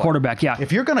number one quarterback. Yeah.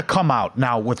 If you're going to come out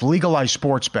now with legalized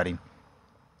sports betting,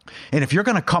 and if you're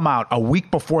going to come out a week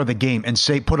before the game and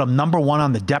say put him number one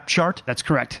on the depth chart, that's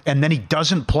correct, and then he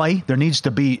doesn't play, there needs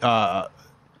to be a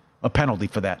penalty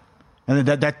for that, and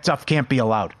that stuff can't be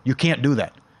allowed. You can't do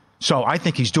that. So I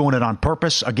think he's doing it on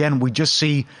purpose. Again, we just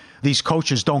see these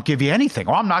coaches don't give you anything.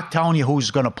 I'm not telling you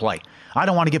who's going to play. I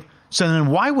don't want to give. So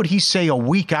then why would he say a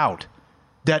week out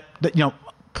that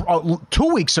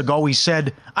 2 weeks ago he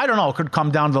said, I don't know, it could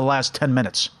come down to the last 10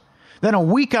 minutes. Then a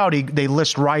week out, they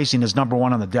list Rising as number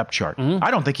one on the depth chart. Mm-hmm. I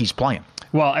don't think he's playing.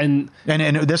 Well, and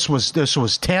this was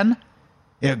 10.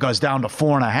 It goes down to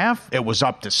 4.5. It was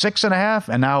up to 6.5,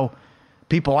 and now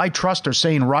people I trust are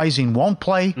saying Rising won't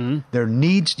play.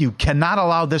 Mm-hmm. You cannot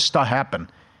allow this to happen,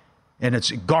 and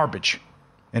it's garbage.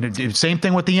 And same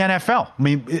thing with the NFL. I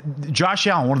mean, Josh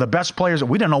Allen, one of the best players.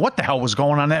 We didn't know what the hell was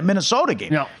going on in that Minnesota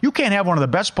game. No. You can't have one of the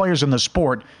best players in the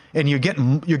sport, and you're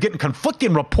getting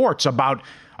conflicting reports about.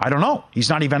 I don't know. He's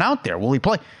not even out there. Will he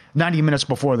play 90 minutes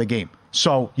before the game?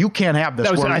 So you can't have this.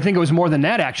 I think it was more than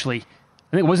that, actually.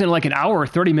 I think it wasn't like an hour or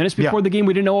 30 minutes before the game.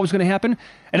 We didn't know what was going to happen.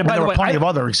 And by there the were way, plenty of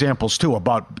other examples, too,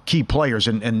 about key players,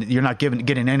 and you're not getting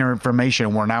any information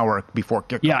and we're an hour before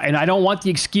kickoff. Yeah, and I don't want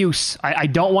the excuse. I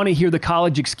don't want to hear the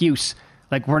college excuse.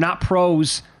 Like, we're not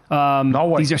pros. No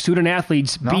way. These are student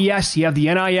athletes. No. BS. You have the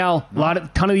NIL. A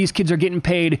ton of these kids are getting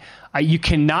paid. You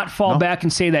cannot fall back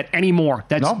and say that anymore.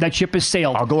 That ship has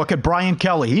sailed. I'll go look at Brian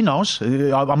Kelly. He knows.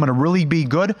 I'm going to really be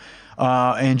good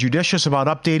and judicious about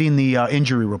updating the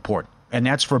injury report. And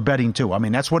that's for betting, too. I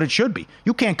mean, that's what it should be.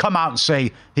 You can't come out and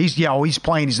say, he's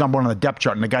playing, he's number one on the depth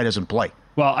chart, and the guy doesn't play.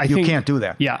 Well, you can't do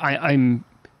that. Yeah, I'm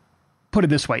put it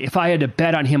this way. If I had to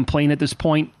bet on him playing at this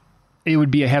point, it would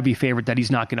be a heavy favorite that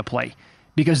he's not going to play.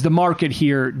 Because the market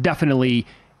here definitely,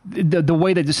 the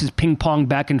way that this is ping-pong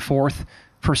back and forth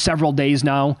for several days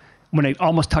now, when it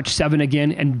almost touched 7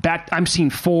 again, and I'm seeing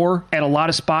 4 at a lot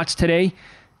of spots today,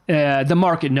 the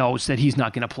market knows that he's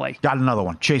not going to play. Got another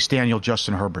one. Chase Daniel,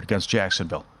 Justin Herbert against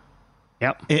Jacksonville.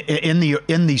 Yep. In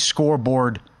the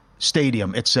scoreboard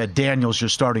stadium, it said Daniel's your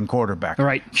starting quarterback. All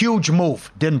right. Huge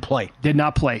move. Didn't play. Did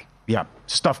not play. Yeah.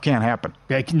 Stuff can't happen.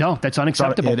 No, that's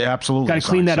unacceptable. It absolutely got to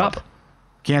clean that up.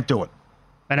 Can't do it.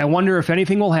 And I wonder if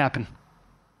anything will happen.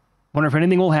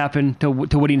 To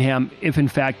Whittingham if, in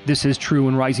fact, this is true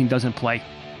and Rising doesn't play.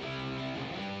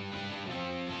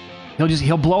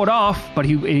 He'll blow it off, but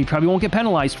he probably won't get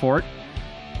penalized for it.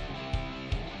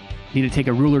 Need to take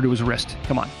a ruler to his wrist.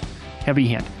 Come on. Heavy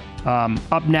hand.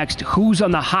 Up next, who's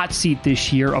on the hot seat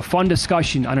this year? A fun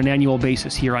discussion on an annual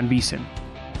basis here on VSiN.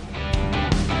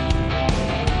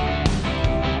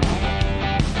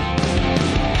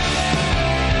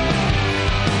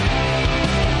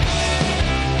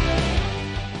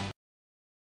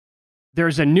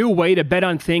 There's a new way to bet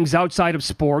on things outside of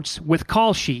sports with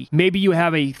Kalshi. Maybe you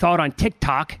have a thought on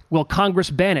TikTok. Will Congress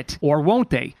ban it? Or won't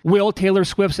they? Will Taylor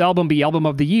Swift's album be Album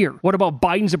of the Year? What about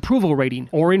Biden's approval rating?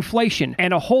 Or inflation?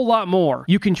 And a whole lot more.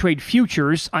 You can trade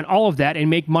futures on all of that and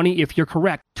make money if you're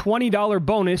correct. $20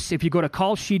 bonus if you go to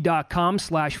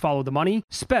kalshi.com/followthemoney,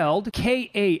 spelled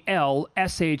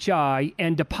KALSHI,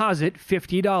 and deposit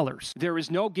 $50. There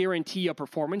is no guarantee of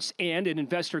performance, and an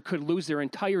investor could lose their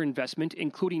entire investment,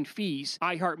 including fees.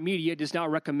 iHeartMedia does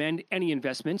not recommend any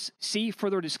investments. See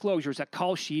further disclosures at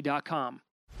kalshi.com.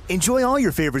 Enjoy all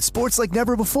your favorite sports like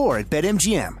never before at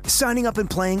BetMGM. Signing up and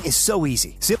playing is so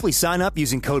easy. Simply sign up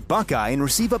using code Buckeye and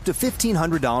receive up to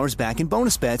 $1,500 back in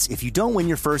bonus bets if you don't win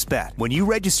your first bet. When you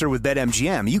register with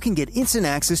BetMGM, you can get instant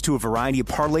access to a variety of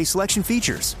parlay selection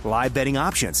features, live betting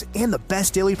options, and the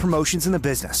best daily promotions in the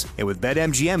business. And with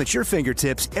BetMGM at your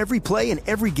fingertips, every play and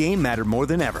every game matter more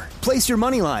than ever. Place your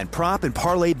moneyline, prop, and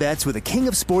parlay bets with the king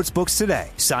of sportsbooks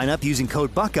today. Sign up using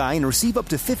code Buckeye and receive up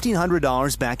to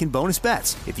 $1,500 back in bonus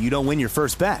bets if you don't win your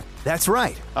first bet. That's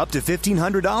right, up to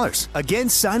 $1,500. Again,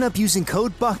 sign up using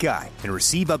code Buckeye and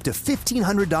receive up to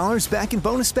 $1,500 back in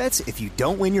bonus bets if you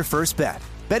don't win your first bet.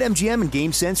 BetMGM and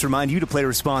GameSense remind you to play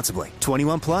responsibly.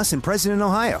 21 plus and present in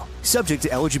Ohio. Subject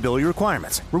to eligibility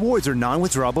requirements. Rewards are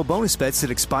non-withdrawable bonus bets that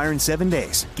expire in 7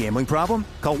 days. Gambling problem?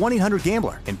 Call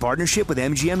 1-800-GAMBLER in partnership with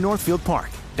MGM Northfield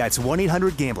Park. That's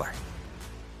 1-800-GAMBLER.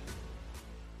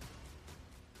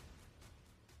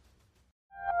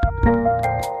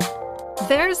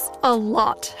 There's a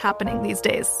lot happening these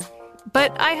days,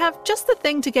 but I have just the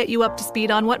thing to get you up to speed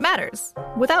on what matters,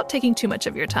 without taking too much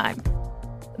of your time.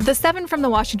 The 7 from the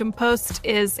Washington Post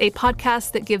is a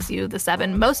podcast that gives you the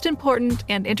 7 most important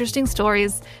and interesting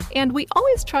stories, and we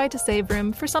always try to save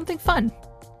room for something fun.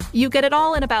 You get it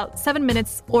all in about 7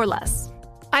 minutes or less.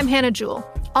 I'm Hannah Jewell.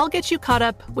 I'll get you caught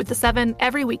up with the 7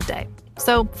 every weekday.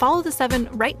 So follow the 7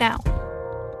 right now.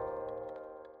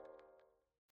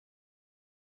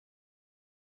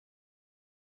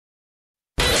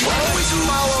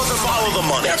 Follow the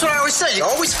money. That's what I always say. You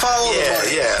always follow the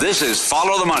money. Yeah. This is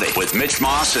Follow the Money with Mitch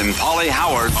Moss and Paulie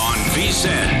Howard on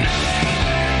VSiN.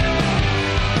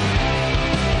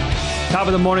 Top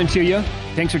of the morning to you.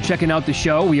 Thanks for checking out the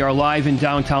show. We are live in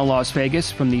downtown Las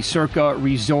Vegas from the Circa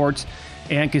Resort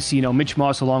and Casino. Mitch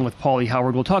Moss along with Paulie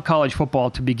Howard. We'll talk college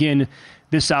football to begin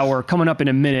this hour, coming up in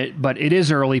a minute, but it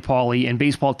is early, Paulie, and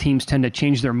baseball teams tend to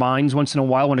change their minds once in a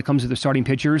while when it comes to their starting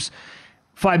pitchers.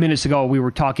 5 minutes ago, we were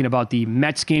talking about the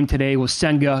Mets game today with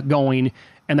Senga going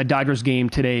and the Dodgers game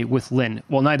today with Lynn.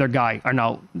 Well, neither guy are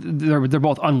now, they're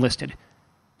both unlisted.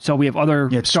 So we have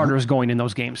other starters going in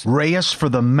those games. Reyes for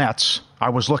the Mets. I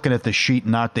was looking at the sheet,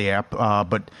 not the app,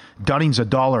 but Dunning's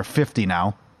 $1.50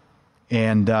 now.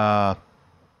 And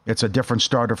it's a different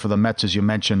starter for the Mets, as you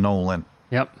mentioned, no Lynn.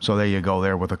 Yep. So there you go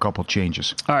there with a couple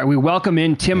changes. All right, we welcome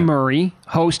in Tim Murray,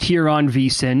 host here on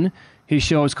VSiN. His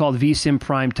show is called VSiN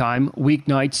Primetime,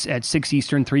 weeknights at 6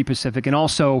 Eastern, 3 Pacific, and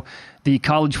also the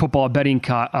college football betting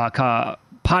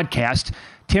podcast.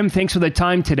 Tim, thanks for the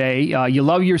time today. You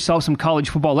love yourself some college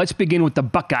football. Let's begin with the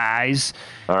Buckeyes.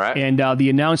 All right. And the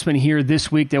announcement here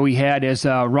this week that we had as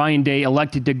Ryan Day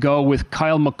elected to go with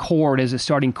Kyle McCord as a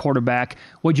starting quarterback.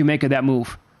 What'd you make of that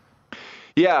move?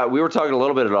 Yeah, we were talking a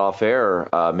little bit off air,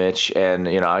 Mitch, and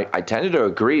I tended to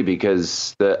agree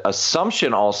because the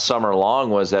assumption all summer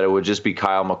long was that it would just be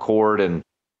Kyle McCord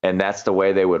and that's the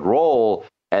way they would roll.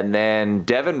 And then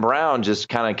Devin Brown just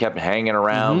kind of kept hanging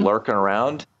around, lurking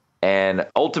around, and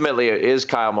ultimately it is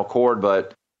Kyle McCord.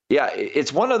 But yeah,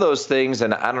 it's one of those things,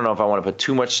 and I don't know if I want to put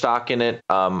too much stock in it.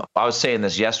 I was saying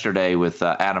this yesterday with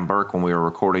Adam Burke when we were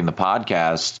recording the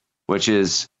podcast, which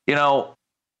is,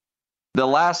 the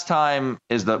last time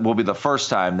will be the first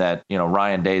time that,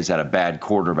 Ryan Day's had a bad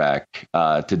quarterback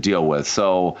to deal with.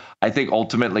 So I think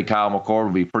ultimately Kyle McCord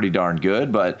will be pretty darn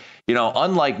good. But,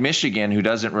 unlike Michigan, who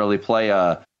doesn't really play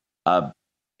a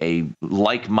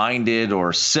like-minded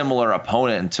or similar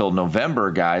opponent until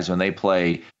November, guys, when they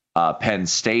play Penn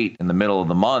State in the middle of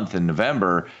the month in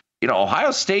November,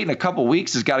 Ohio State in a couple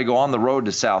weeks has got to go on the road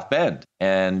to South Bend.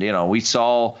 And, we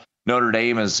saw Notre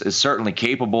Dame is certainly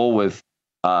capable with,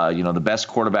 the best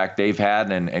quarterback they've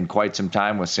had in quite some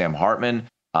time with Sam Hartman.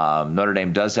 Notre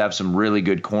Dame does have some really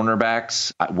good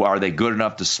cornerbacks. Are they good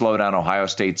enough to slow down Ohio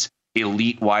State's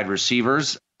elite wide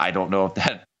receivers? I don't know if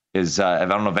that is, I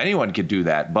don't know if anyone could do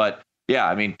that. But yeah,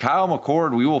 I mean, Kyle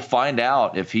McCord, we will find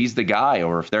out if he's the guy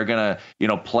or if they're going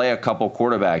to, play a couple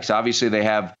quarterbacks. Obviously, they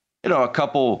have, a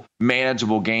couple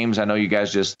manageable games. I know you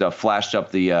guys just flashed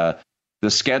up the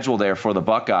schedule there for the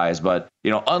Buckeyes, but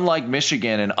unlike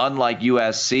Michigan and unlike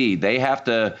USC, they have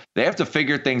to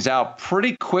figure things out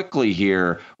pretty quickly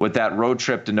here with that road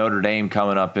trip to Notre Dame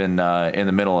coming up in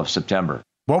the middle of September.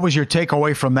 What was your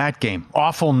takeaway from that game?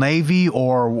 Awful Navy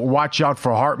or watch out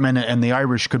for Hartman and the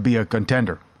Irish could be a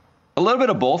contender? A little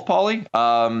bit of both, Paulie.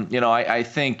 I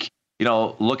think,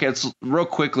 look at real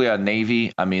quickly on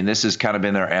Navy. I mean, this has kind of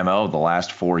been their MO the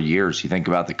last 4 years. You think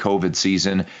about the COVID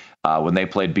season. When they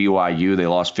played BYU, they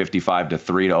lost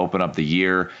 55-3 to open up the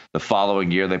year. The following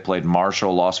year, they played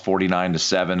Marshall, lost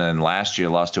 49-7, and last year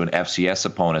lost to an FCS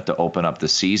opponent to open up the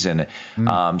season.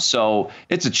 So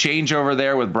it's a changeover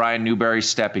there with Brian Newberry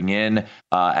stepping in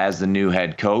as the new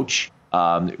head coach.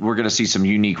 We're going to see some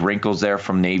unique wrinkles there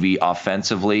from Navy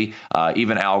offensively.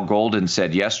 Even Al Golden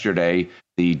said yesterday,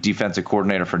 the defensive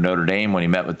coordinator for Notre Dame, when he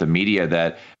met with the media,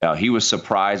 that he was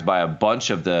surprised by a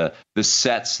bunch of the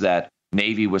sets that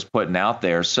Navy was putting out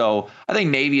there. So I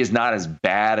think Navy is not as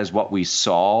bad as what we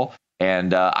saw.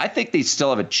 And I think they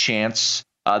still have a chance.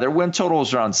 Their win total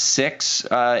is around 6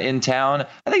 in town.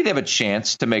 I think they have a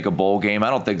chance to make a bowl game. I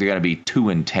don't think they're going to be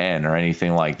 2-10 or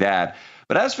anything like that.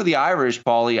 But as for the Irish,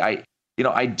 Paulie,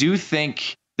 I do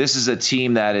think this is a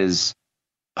team that is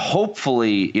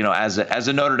hopefully, as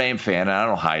a Notre Dame fan, and I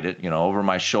don't hide it, over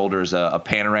my shoulder is a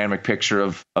panoramic picture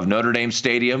of Notre Dame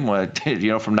Stadium, from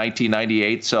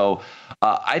 1998. So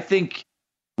I think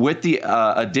with the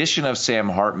addition of Sam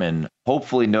Hartman,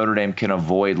 hopefully Notre Dame can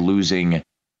avoid losing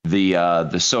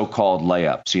the so-called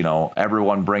layups.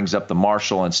 Everyone brings up the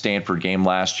Marshall and Stanford game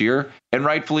last year, and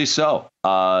rightfully so.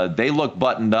 They look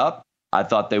buttoned up. I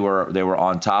thought they were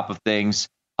on top of things.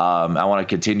 I want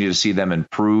to continue to see them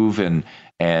improve, and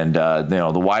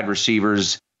the wide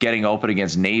receivers getting open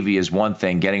against Navy is one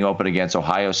thing. Getting open against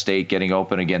Ohio State, getting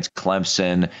open against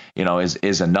Clemson,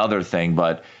 is another thing.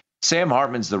 But Sam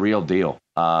Hartman's the real deal.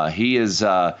 He is.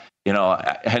 I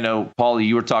know, Paulie,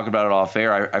 you were talking about it off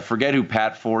air. I forget who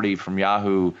Pat Forty from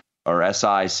Yahoo or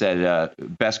SI said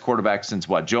best quarterback since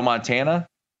what? Joe Montana?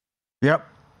 Yep.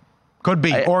 Could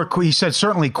be. Or he said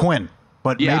certainly Quinn,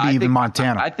 but maybe even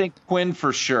Montana. I think Quinn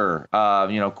for sure.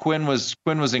 Quinn was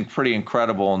pretty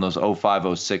incredible in those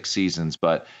 05-06 seasons.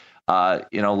 But,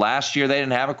 last year they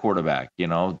didn't have a quarterback.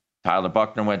 Tyler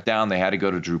Buckner went down. They had to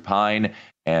go to Drew Pine,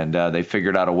 and they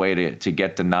figured out a way to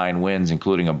get to 9 wins,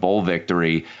 including a bowl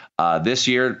victory. This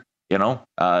year,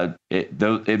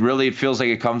 it really feels like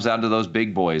it comes down to those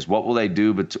big boys. What will they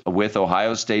do with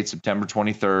Ohio State September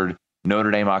 23rd,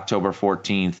 Notre Dame October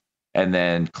 14th, and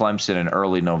then Clemson in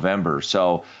early November?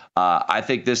 So I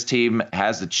think this team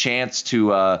has a chance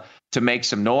to make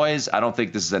some noise. I don't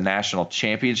think this is a national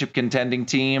championship contending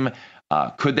team.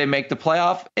 Could they make the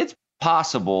playoff? It's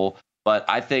possible, but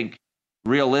I think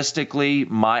realistically,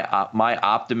 my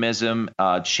optimism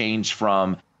changed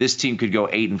from this team could go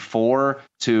 8-4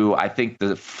 to I think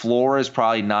the floor is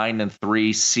probably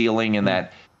 9-3, ceiling in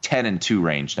that 10-2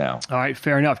 range now. All right,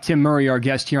 fair enough. Tim Murray, our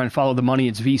guest here on Follow the Money.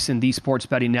 It's VSiN, the Sports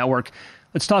Betting Network.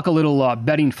 Let's talk a little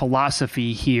betting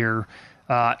philosophy here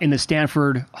in the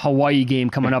Stanford-Hawaii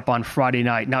game coming up on Friday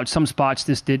night. Now, at some spots,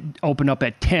 this did open up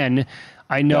at 10.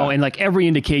 I know, and like every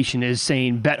indication is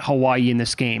saying bet Hawaii in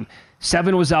this game.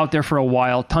 7 was out there for a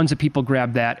while. Tons of people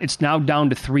grabbed that. It's now down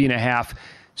to 3.5.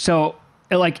 So,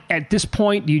 at this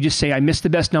point, do you just say, I missed the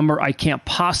best number, I can't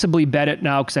possibly bet it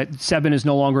now because that 7 is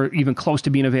no longer even close to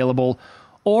being available?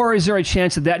 Or is there a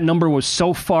chance that number was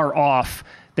so far off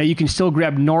that you can still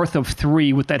grab north of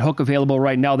 3 with that hook available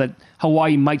right now that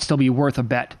Hawaii might still be worth a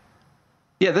bet?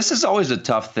 Yeah, this is always a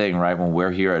tough thing, right, when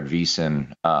we're here at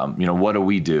VSiN. What do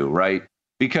we do, right?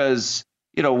 Because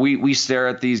we stare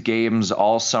at these games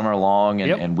all summer long,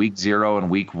 and week 0 and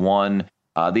week 1.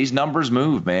 These numbers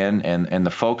move, man, and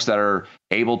the folks that are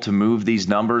able to move these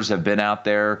numbers have been out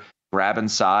there grabbing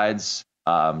sides.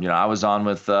 I was on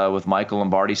with Michael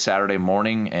Lombardi Saturday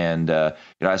morning, and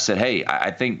I said, hey,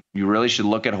 I think you really should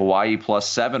look at Hawaii plus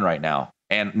 7 right now,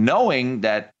 and knowing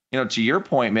that to your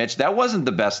point, Mitch, that wasn't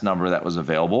the best number that was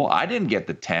available. I didn't get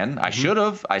the 10. I should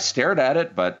have. I stared at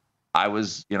it, but I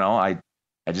was,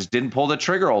 I just didn't pull the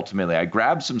trigger ultimately. I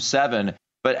grabbed some 7,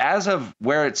 but as of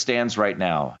where it stands right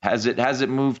now, has it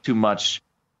moved too much?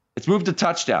 It's moved a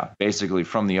touchdown basically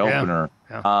from the opener.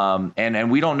 Yeah. And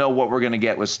we don't know what we're going to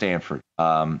get with Stanford.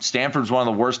 Stanford's one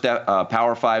of the worst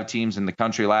Power 5 teams in the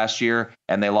country last year,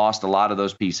 and they lost a lot of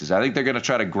those pieces. I think they're going to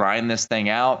try to grind this thing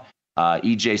out.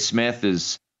 E.J. Smith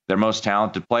is their most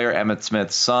talented player, Emmitt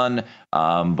Smith's son,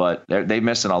 but they're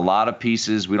missing a lot of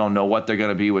pieces. We don't know what they're going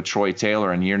to be with Troy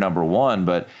Taylor in year number 1.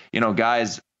 But,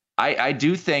 guys, I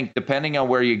do think, depending on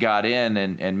where you got in,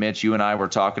 and Mitch, you and I were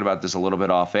talking about this a little bit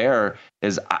off air,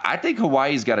 is I think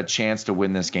Hawaii's got a chance to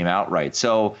win this game outright.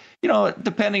 So,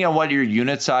 depending on what your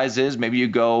unit size is, maybe you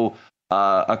go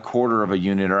a quarter of a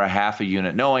unit or a half a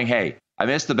unit, knowing, hey, I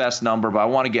missed the best number, but I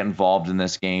want to get involved in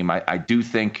this game. I do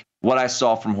think what I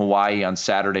saw from Hawaii on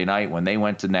Saturday night when they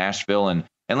went to Nashville, and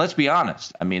let's be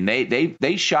honest, I mean,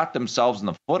 they shot themselves in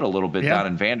the foot a little bit down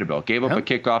in Vanderbilt. Gave up a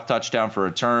kickoff touchdown for a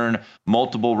return,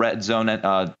 multiple red zone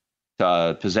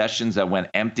possessions that went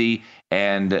empty,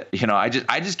 and I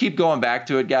just keep going back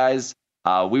to it, guys.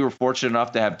 We were fortunate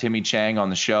enough to have Timmy Chang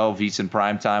on the show, VSiN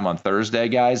Primetime on Thursday,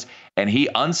 guys, and he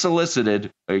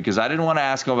unsolicited, because I didn't want to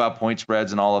ask him about point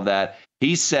spreads and all of that.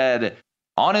 He said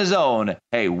on his own,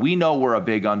 hey, we know we're a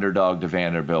big underdog to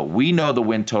Vanderbilt. We know the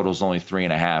win total is only 3.5.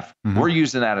 Mm-hmm. We're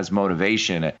using that as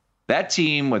motivation. That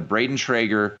team with Braden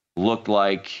Traeger looked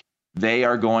like they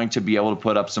are going to be able to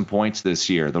put up some points this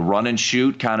year. The run and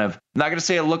shoot kind of, I'm not going to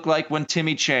say it looked like when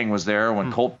Timmy Chang was there,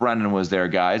 when Colt Brennan was there,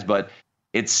 guys, but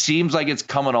it seems like it's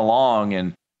coming along.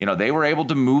 And, they were able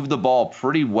to move the ball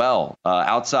pretty well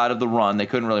outside of the run. They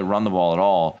couldn't really run the ball at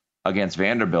all against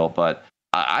Vanderbilt, but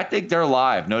I think they're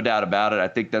live, no doubt about it. I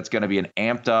think that's going to be an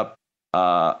amped up,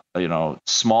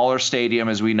 smaller stadium.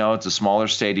 As we know, it's a smaller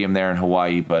stadium there in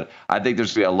Hawaii, but I think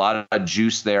there's going to be a lot of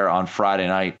juice there on Friday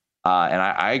night. And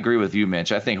I agree with you,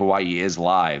 Mitch. I think Hawaii is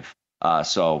live.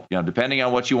 So, depending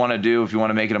on what you want to do, if you want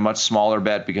to make it a much smaller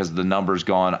bet because the number's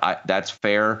gone, that's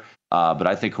fair. But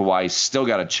I think Hawaii's still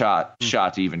got a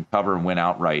shot to even cover and win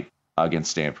outright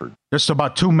against Stanford. Just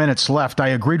about 2 minutes left. I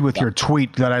agreed with your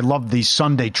tweet that I love the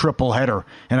Sunday triple header,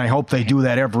 and I hope they do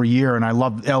that every year. And I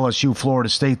love LSU, Florida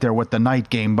State there with the night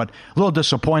game, but a little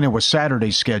disappointed with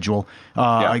Saturday's schedule.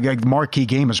 The marquee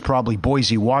game is probably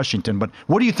Boise, Washington. But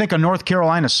what do you think of North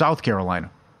Carolina, South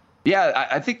Carolina? Yeah,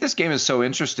 I think this game is so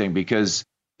interesting because,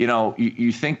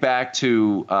 you think back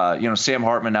to, Sam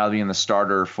Hartman now being the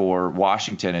starter for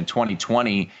Washington in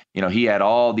 2020. He had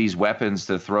all these weapons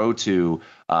to throw to,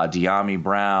 De'Ami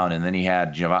Brown, and then he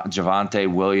had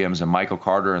Javonte Williams and Michael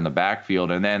Carter in the backfield.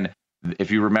 And then,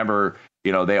 if you remember,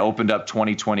 they opened up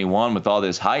 2021 with all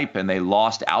this hype, and they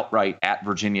lost outright at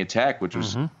Virginia Tech, which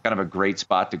was kind of a great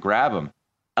spot to grab them.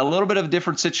 A little bit of a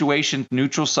different situation,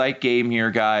 neutral site game here,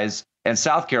 guys. And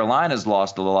South Carolina's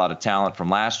lost a lot of talent from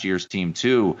last year's team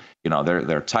too.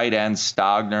 Their tight end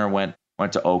Stogner went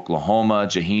to Oklahoma.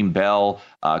 Jaheim Bell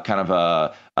did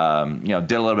a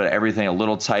little bit of everything, a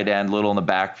little tight end, little in the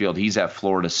backfield. He's at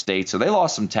Florida State, so they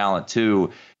lost some talent too.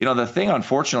 The thing,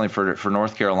 unfortunately, for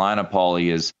North Carolina,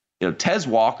 Paulie, is Tez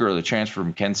Walker, the transfer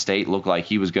from Kent State, looked like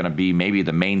he was going to be maybe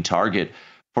the main target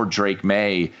for Drake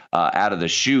May out of the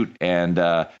chute,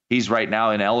 and he's right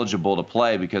now ineligible to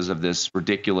play because of this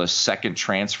ridiculous second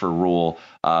transfer rule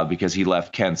because he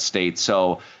left Kent State.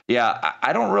 So yeah,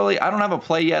 I don't have a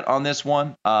play yet on this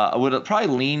one. I would probably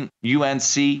lean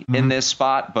UNC in this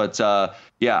spot, but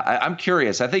I'm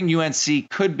curious. I think UNC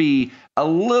could be a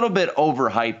little bit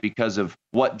overhyped because of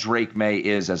what Drake May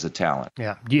is as a talent.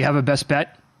 Yeah. Do you have a best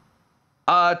bet?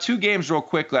 2 games real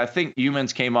quickly. I think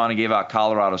Humans came on and gave out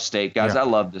Colorado State. Guys, I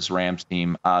love this Rams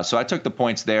team. So I took the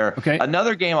points there. Okay.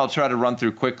 Another game I'll try to run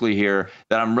through quickly here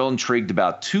that I'm real intrigued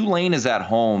about. Tulane is at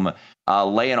home,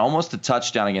 laying almost a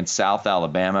touchdown against South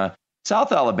Alabama.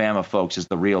 South Alabama, folks, is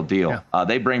the real deal. Yeah.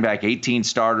 They bring back 18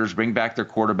 starters, bring back their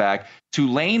quarterback.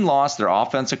 Tulane lost their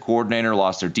offensive coordinator,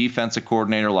 lost their defensive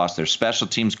coordinator, lost their special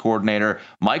teams coordinator.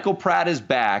 Michael Pratt is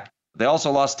back. They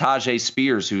also lost Tajay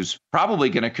Spears, who's probably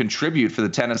going to contribute for the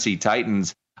Tennessee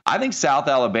Titans. I think South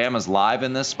Alabama's live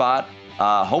in this spot.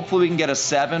 Hopefully we can get a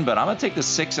 7, but I'm going to take the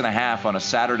 6.5 on a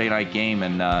Saturday night game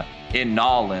in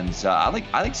Nolens. I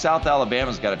think South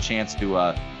Alabama's got a chance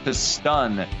to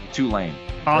stun Tulane.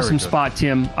 Awesome spot,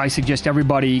 Tim. I suggest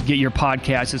everybody get your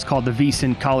podcast. It's called the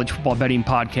VSiN College Football Betting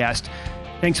Podcast.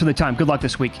 Thanks for the time. Good luck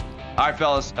this week. All right,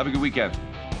 fellas. Have a good weekend.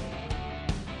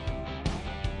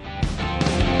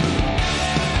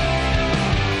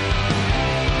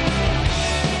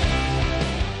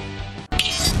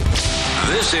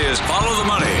 This is Follow the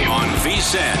Money on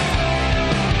VSiN.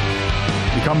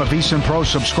 Become a VSiN Pro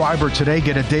subscriber today.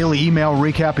 Get a daily email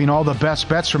recapping all the best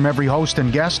bets from every host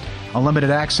and guest. Unlimited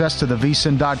access to the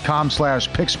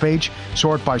VSiN.com/picks page.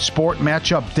 Sort by sport,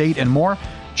 matchup, date, and more.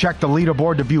 Check the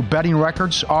leaderboard to view betting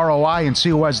records, ROI, and see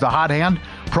who has the hot hand.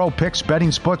 Pro picks,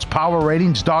 betting splits, power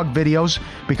ratings, dog videos.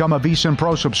 Become a VSiN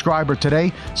Pro subscriber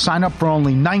today. Sign up for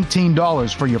only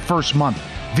 $19 for your first month.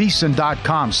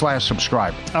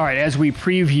 VSiN.com/subscribe. All right, as we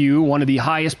preview one of the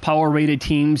highest power-rated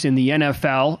teams in the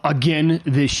NFL again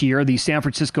this year, the San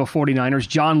Francisco 49ers,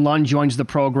 John Lund joins the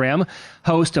program,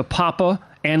 host of Papa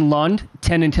and Lund,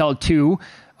 10 until 2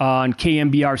 on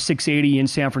KMBR 680 in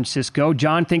San Francisco.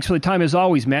 John, thanks for the time as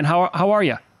always, man. How are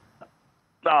you?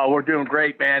 Oh, we're doing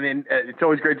great, man. And it's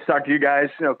always great to talk to you guys.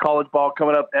 College ball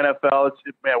coming up, NFL.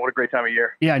 Man, what a great time of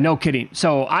year. Yeah, no kidding.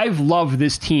 So I've loved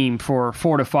this team for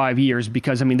 4 to 5 years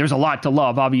because, there's a lot to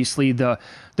love. Obviously, the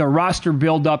roster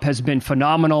buildup has been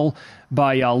phenomenal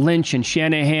by Lynch and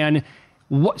Shanahan.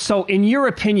 So in your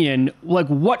opinion,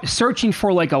 searching for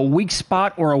a weak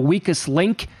spot or a weakest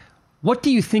link, what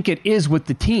do you think it is with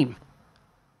the team?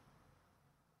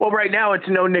 Well, right now it's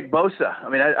no Nick Bosa.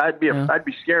 I'd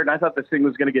be scared. And I thought this thing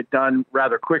was going to get done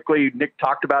rather quickly. Nick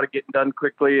talked about it getting done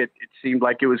quickly. It seemed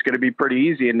like it was going to be pretty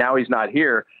easy, and now he's not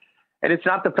here. And it's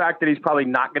not the fact that he's probably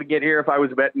not going to get here. If I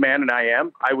was a betting man, and I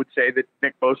am, I would say that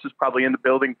Nick Bosa is probably in the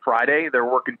building Friday. They're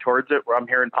working towards it, where I'm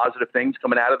hearing positive things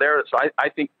coming out of there. So I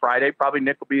think Friday probably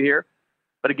Nick will be here.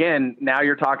 But again, now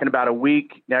you're talking about a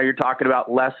week. Now you're talking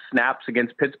about less snaps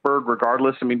against Pittsburgh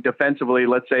regardless. Defensively,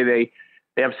 let's say they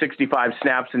have 65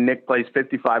 snaps and Nick plays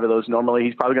 55 of those. Normally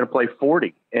he's probably going to play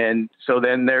 40. And so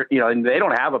then and they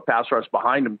don't have a pass rush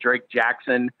behind him. Drake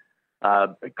Jackson,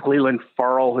 Cleveland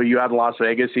Farrell, who you had in Las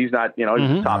Vegas, he's not, he's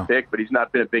a top pick, but he's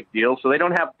not been a big deal. So they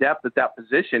don't have depth at that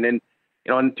position. And,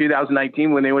 in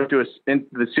 2019, when they went into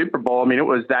the Super Bowl, it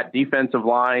was that defensive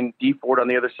line, D Ford on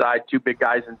the other side, 2 big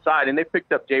guys inside, and they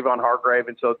picked up Javon Hargrave.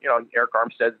 And so, Eric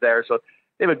Armstead's there. So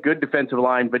they have a good defensive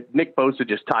line, but Nick Bosa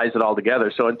just ties it all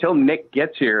together. So until Nick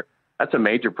gets here, that's a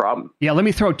major problem. Yeah, let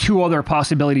me throw 2 other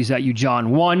possibilities at you, John.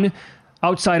 One,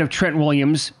 outside of Trent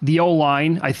Williams. The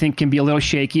O-line, I think, can be a little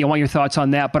shaky. I want your thoughts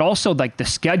on that. But also, like, the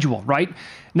schedule, right?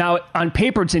 Now, on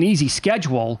paper, it's an easy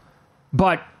schedule,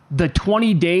 but the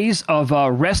 20 days of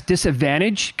rest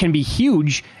disadvantage can be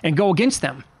huge and go against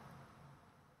them.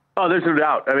 Oh, there's no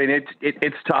doubt. I mean,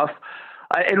 it's tough.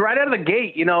 And right out of the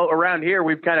gate, around here,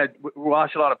 we've kind of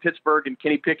watched a lot of Pittsburgh, and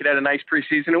Kenny Pickett had a nice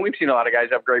preseason, and we've seen a lot of guys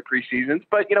have great preseasons.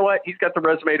 But you know what? He's got the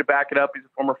resume to back it up. He's a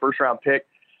former first-round pick.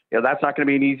 That's not going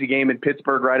to be an easy game in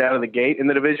Pittsburgh right out of the gate. And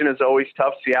the division is always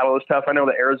tough. Seattle is tough. I know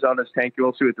that Arizona's tanky.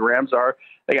 We'll see what the Rams are.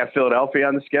 They got Philadelphia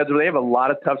on the schedule. They have a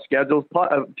lot of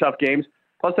tough games.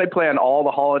 Plus, they play on all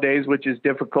the holidays, which is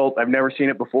difficult. I've never seen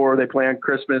it before. They play on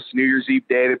Christmas, New Year's Eve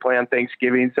Day. They play on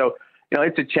Thanksgiving. So,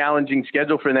 it's a challenging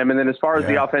schedule for them. And then as far as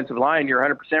the offensive line, you're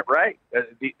 100% right.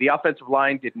 The offensive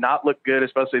line did not look good,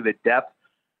 especially the depth.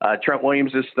 Trent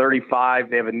Williams is 35.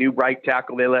 They have a new right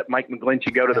tackle. They let Mike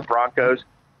McGlinchey go to the Broncos.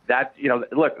 That's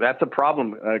a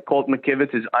problem. Colton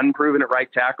McKivitz is unproven at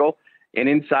right tackle. And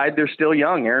inside, they're still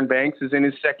young. Aaron Banks is in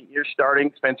his second year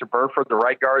starting. Spencer Burford, the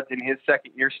right guard, is in his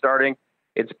second year starting.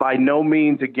 It's by no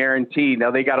means a guarantee.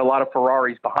 Now, they got a lot of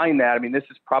Ferraris behind that. I mean, this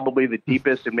is probably the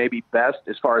deepest and maybe best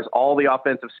as far as all the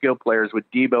offensive skill players, with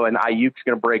Debo and Ayuk's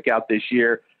going to break out this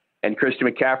year. And Christian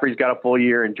McCaffrey's got a full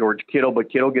year, and George Kittle, but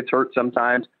Kittle gets hurt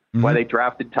sometimes. Why they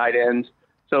drafted tight ends.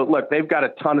 So, look, they've got a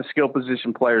ton of skill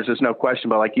position players. There's no question.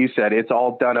 But like you said, it's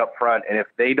all done up front. And if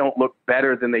they don't look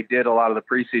better than they did a lot of the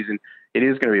preseason, it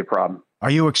is going to be a problem. Are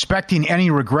you expecting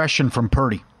any regression from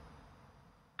Purdy?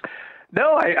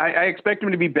 No, I expect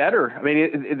him to be better. I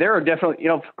mean, there are definitely,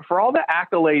 for all the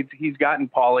accolades he's gotten,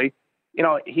 Paulie,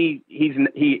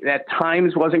 he at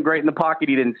times wasn't great in the pocket.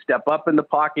 He didn't step up in the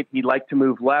pocket. He liked to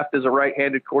move left as a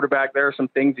right-handed quarterback. There are some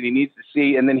things that he needs to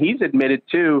see. And then he's admitted,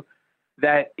 too,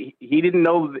 that he didn't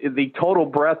know the total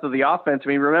breadth of the offense. I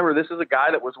mean, remember, this is a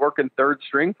guy that was working third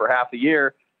string for half the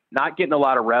year, not getting a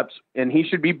lot of reps, and he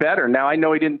should be better. Now, I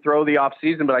know he didn't throw the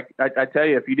offseason, but I tell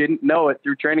you, if you didn't know it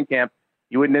through training camp,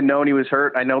 you wouldn't have known he was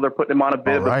hurt. I know they're putting him on a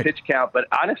bit of a pitch count, but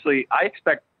honestly, I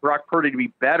expect Brock Purdy to be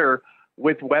better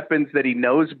with weapons that he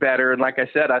knows better. And like I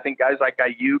said, I think guys like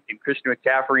Ayuk and Christian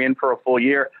McCaffrey in for a full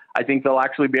year, I think they'll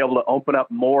actually be able to open up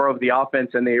more of the offense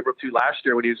than they were able to last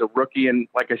year when he was a rookie and,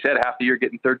 like I said, half the year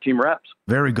getting 13 reps.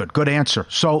 Very good. Good answer.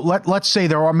 So let's say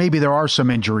there are some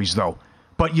injuries, though.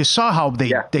 But you saw how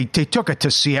they took it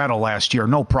to Seattle last year,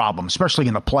 no problem, especially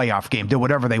in the playoff game, did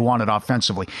whatever they wanted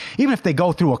offensively. Even if they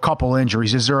go through a couple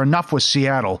injuries, is there enough with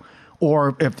Seattle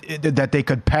or that they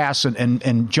could pass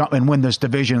and jump and win this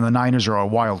division, and the Niners are a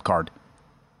wild card?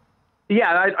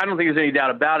 Yeah, I don't think there's any doubt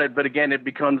about it. But again, it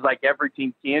becomes like every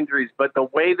team, key injuries. But the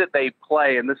way that they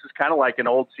play, and this is kind of like an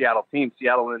old Seattle team,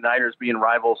 Seattle and the Niners being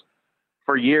rivals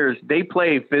for years, they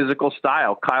play a physical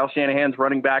style. Kyle Shanahan's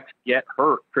running backs get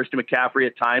hurt. Christian McCaffrey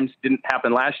at times didn't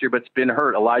happen last year, but it's been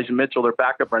hurt. Elijah Mitchell, their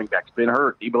backup running back, has been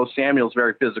hurt. Deebo Samuel's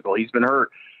very physical. He's been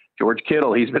hurt. George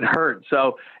Kittle, he's been hurt.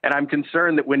 So, and I'm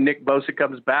concerned that when Nick Bosa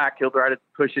comes back, he'll try to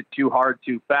push it too hard,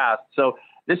 too fast. So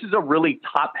this is a really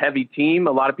top-heavy team.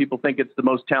 A lot of people think it's the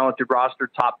most talented roster,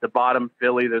 top to bottom.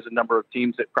 Philly, there's a number of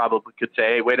teams that probably could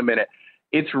say, hey, wait a minute.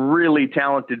 It's really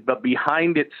talented, but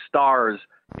behind its stars,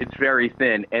 it's very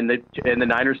thin, and the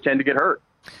Niners tend to get hurt.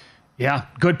 Yeah,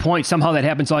 good point. Somehow that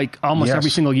happens like almost every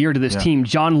single year to this team.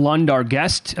 John Lund, our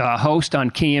guest, host on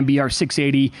KMBR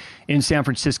 680 in San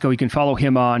Francisco. You can follow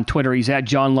him on Twitter. He's at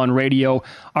John Lund Radio.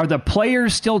 Are the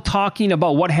players still talking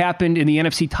about what happened in the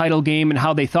NFC title game and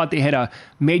how they thought they had a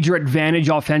major advantage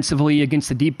offensively against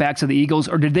the deep backs of the Eagles,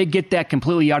 or did they get that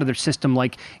completely out of their system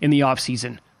like in the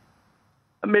offseason?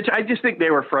 Mitch, I just think they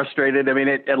were frustrated. I mean,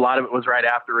 a lot of it was right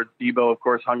afterwards. Debo, of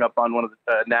course, hung up on one of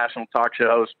the national talk show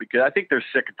hosts because I think they're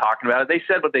sick of talking about it. They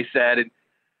said what they said, and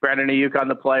Brandon Ayuk on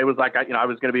the play was like, I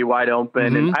was going to be wide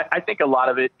open. And I think a lot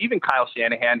of it, even Kyle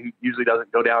Shanahan, who usually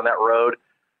doesn't go down that road,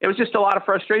 it was just a lot of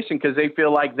frustration because they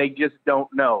feel like they just don't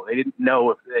know. They didn't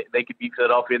know if they could beat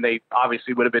Philadelphia, and they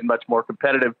obviously would have been much more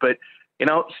competitive. But,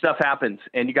 stuff happens,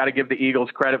 and you got to give the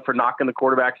Eagles credit for knocking the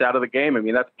quarterbacks out of the game. I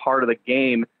mean, that's part of the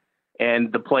game.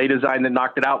 And the play design that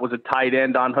knocked it out was a tight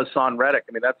end on Hassan Reddick.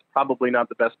 I mean, that's probably not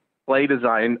the best play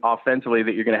design offensively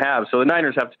that you're going to have. So the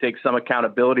Niners have to take some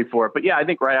accountability for it. But, yeah, I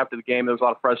think right after the game there was a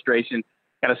lot of frustration,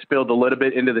 kind of spilled a little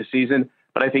bit into the season.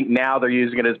 But I think now they're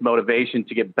using it as motivation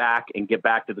to get back to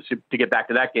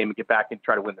that game and get back and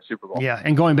try to win the Super Bowl. Yeah,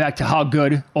 and going back to how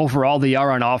good overall they are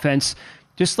on offense,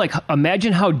 just like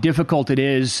imagine how difficult it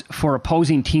is for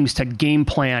opposing teams to game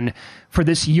plan for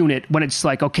this unit when it's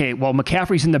like, okay, well,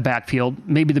 McCaffrey's in the backfield,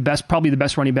 probably the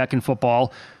best running back in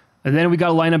football. And then we got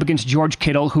to line up against George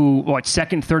Kittle, who,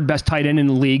 second, third best tight end in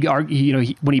the league.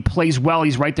 When he plays well,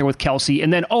 he's right there with Kelsey.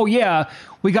 And then,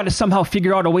 we got to somehow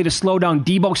figure out a way to slow down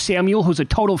Deebo Samuel, who's a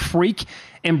total freak,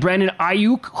 and Brandon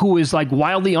Ayuk, who is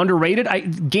wildly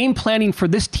underrated. Game planning for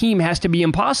this team has to be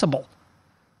impossible.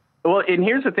 Well, and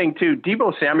here's the thing, too.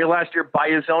 Deebo Samuel last year, by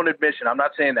his own admission, I'm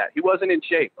not saying that. He wasn't in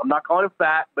shape. I'm not calling him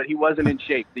fat, but he wasn't in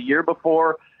shape. The year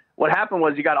before, what happened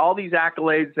was he got all these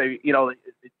accolades.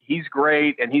 He's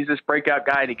great, and he's this breakout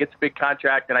guy, and he gets a big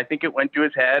contract, and I think it went to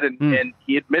his head, and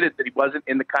he admitted that he wasn't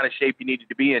in the kind of shape he needed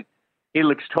to be in. He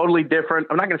looks totally different.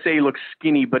 I'm not going to say he looks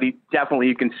skinny, but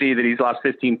you can see that he's lost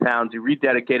 15 pounds. He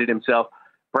rededicated himself.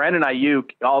 Brandon Ayuk,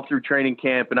 all through training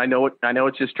camp, and I know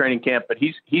it's just training camp, but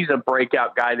he's a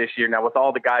breakout guy this year. Now, with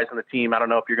all the guys on the team, I don't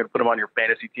know if you're going to put him on your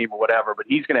fantasy team or whatever, but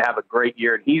he's going to have a great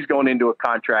year, and he's going into a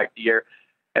contract year.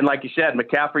 And like you said,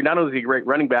 McCaffrey, not only is he a great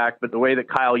running back, but the way that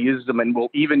Kyle uses him, and will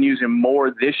even use him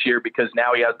more this year because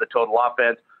now he has the total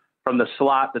offense from the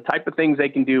slot, the type of things they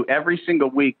can do every single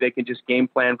week. They can just game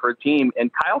plan for a team, and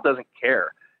Kyle doesn't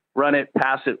care. Run it,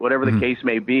 pass it, whatever the case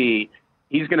may be,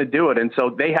 he's going to do it. And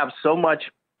so they have so much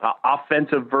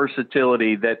offensive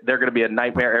versatility that they're going to be a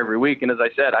nightmare every week. And as I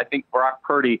said, I think Brock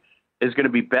Purdy is going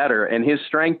to be better. And his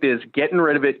strength is getting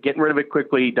rid of it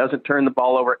quickly. He doesn't turn the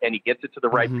ball over, and he gets it to the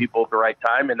right people at the right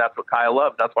time. And that's what Kyle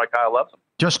loves. That's why Kyle loves him.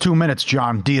 Just 2 minutes,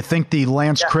 John. Do you think the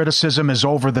Lance criticism is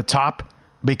over the top?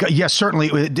 Because yes, certainly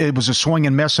it was a swing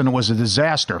and miss and it was a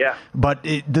disaster. Yeah. But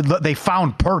they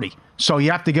found Purdy. So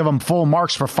you have to give him full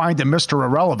marks for finding Mr.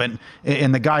 Irrelevant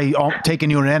and the guy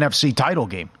taking you in an NFC title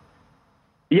game.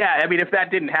 Yeah, I mean, if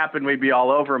that didn't happen, we'd be all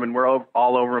over him, and we're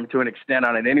all over him to an extent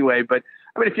on it anyway. But,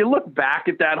 I mean, if you look back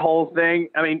at that whole thing,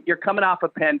 I mean, you're coming off a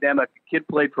pandemic. The kid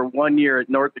played for 1 year at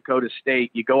North Dakota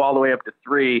State. You go all the way up to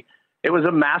 3. It was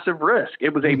a massive risk.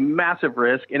 It was a massive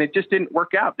risk, and it just didn't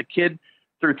work out. The kid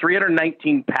threw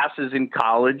 319 passes in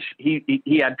college. He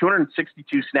had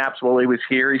 262 snaps while he was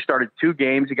here. He started 2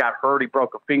 games. He got hurt. He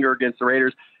broke a finger against the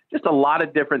Raiders. Just a lot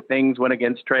of different things went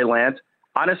against Trey Lance.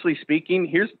 Honestly speaking,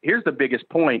 here's the biggest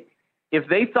point. If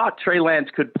they thought Trey Lance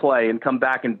could play and come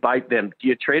back and bite them, do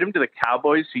you trade him to the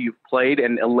Cowboys, who you've played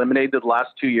and eliminated the last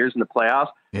 2 years in the playoffs?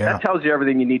 Yeah. That tells you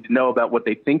everything you need to know about what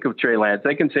they think of Trey Lance.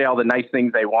 They can say all the nice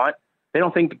things they want. They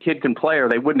don't think the kid can play, or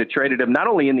they wouldn't have traded him not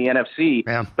only in the NFC,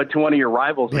 but to one of your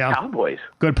rivals, the Cowboys.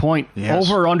 Good point. Yes.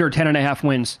 Over or under 10.5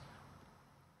 wins?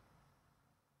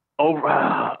 Over.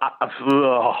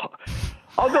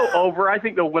 I'll go over. I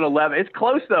think they'll win 11. It's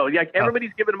close, though. Like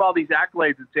everybody's giving them all these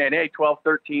accolades and saying, hey, 12,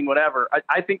 13, whatever.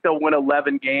 I think they'll win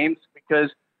 11 games because,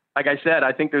 like I said,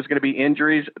 I think there's going to be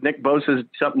injuries. Nick Bosa is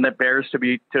something that bears to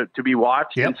be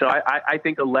watched. Yep. And so I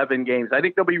think 11 games. I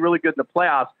think they'll be really good in the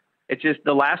playoffs. It's just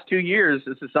the last 2 years,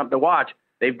 this is something to watch.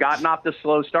 They've gotten off the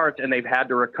slow starts, and they've had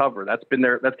to recover. That's kind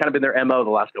of been their MO the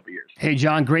last couple of years. Hey,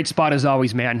 John, great spot as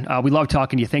always, man. We love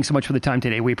talking to you. Thanks so much for the time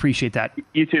today. We appreciate that.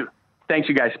 You too. Thanks,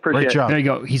 you guys. Appreciate it. There you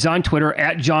go. He's on Twitter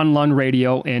at John Lund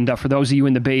Radio. And for those of you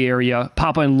in the Bay Area,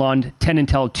 Papa and Lund, 10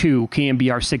 until 2,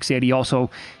 KMBR 680. Also,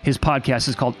 his podcast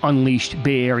is called Unleashed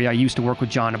Bay Area. I used to work with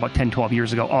John about 10, 12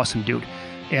 years ago. Awesome dude.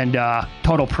 And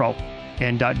total pro.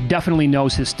 And definitely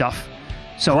knows his stuff.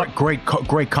 So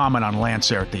great comment on Lance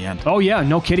there at the end. Oh, yeah.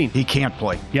 No kidding. He can't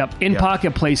play. Yep. In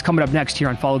Pocket plays coming up next here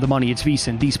on Follow the Money. It's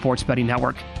VSiN, the Sports Betting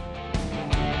Network.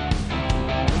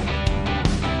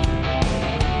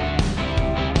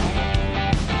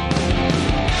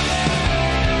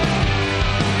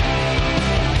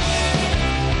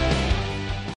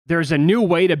 There's a new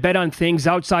way to bet on things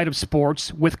outside of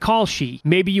sports with Kalshi.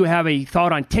 Maybe you have a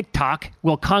thought on TikTok.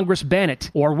 Will Congress ban it?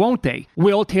 Or won't they?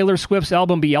 Will Taylor Swift's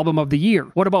album be Album of the Year?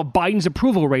 What about Biden's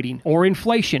approval rating or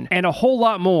inflation? And a whole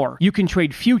lot more. You can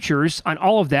trade futures on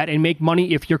all of that and make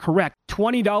money if you're correct.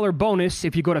 $20 bonus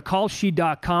if you go to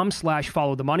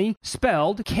kalshi.com/followthemoney,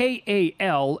 spelled KALSHI,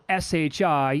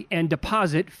 and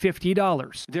deposit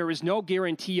 $50. There is no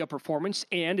guarantee of performance,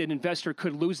 and an investor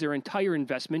could lose their entire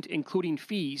investment, including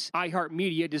fees.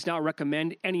 iHeartMedia does not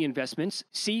recommend any investments.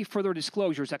 See further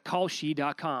disclosures at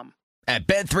kalshi.com. At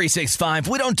Bet365,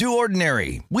 we don't do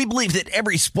ordinary. We believe that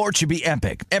every sport should be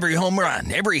epic. Every home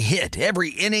run, every hit,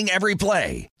 every inning, every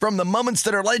play. From the moments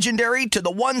that are legendary to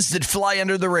the ones that fly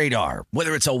under the radar.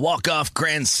 Whether it's a walk-off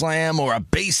grand slam or a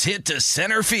base hit to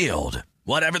center field.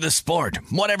 Whatever the sport,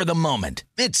 whatever the moment.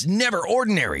 It's never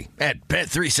ordinary at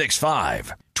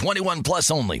Bet365. 21 plus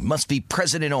only. Must be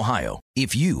present in Ohio.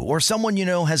 If you or someone you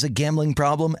know has a gambling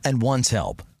problem and wants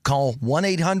help, call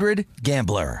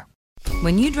 1-800-GAMBLER.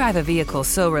 When you drive a vehicle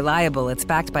so reliable it's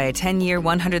backed by a 10-year,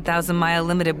 100,000-mile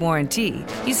limited warranty,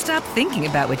 you stop thinking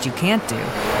about what you can't do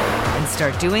and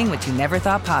start doing what you never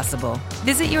thought possible.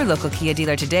 Visit your local Kia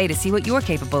dealer today to see what you're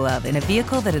capable of in a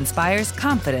vehicle that inspires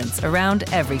confidence around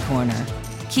every corner.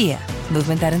 Kia,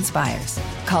 movement that inspires.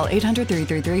 Call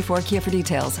 800-333-4KIA for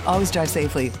details. Always drive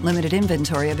safely. Limited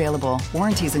inventory available.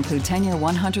 Warranties include 10-year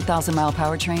 100,000-mile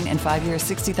powertrain and 5-year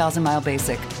 60,000-mile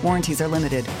basic. Warranties are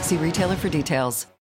limited. See retailer for details.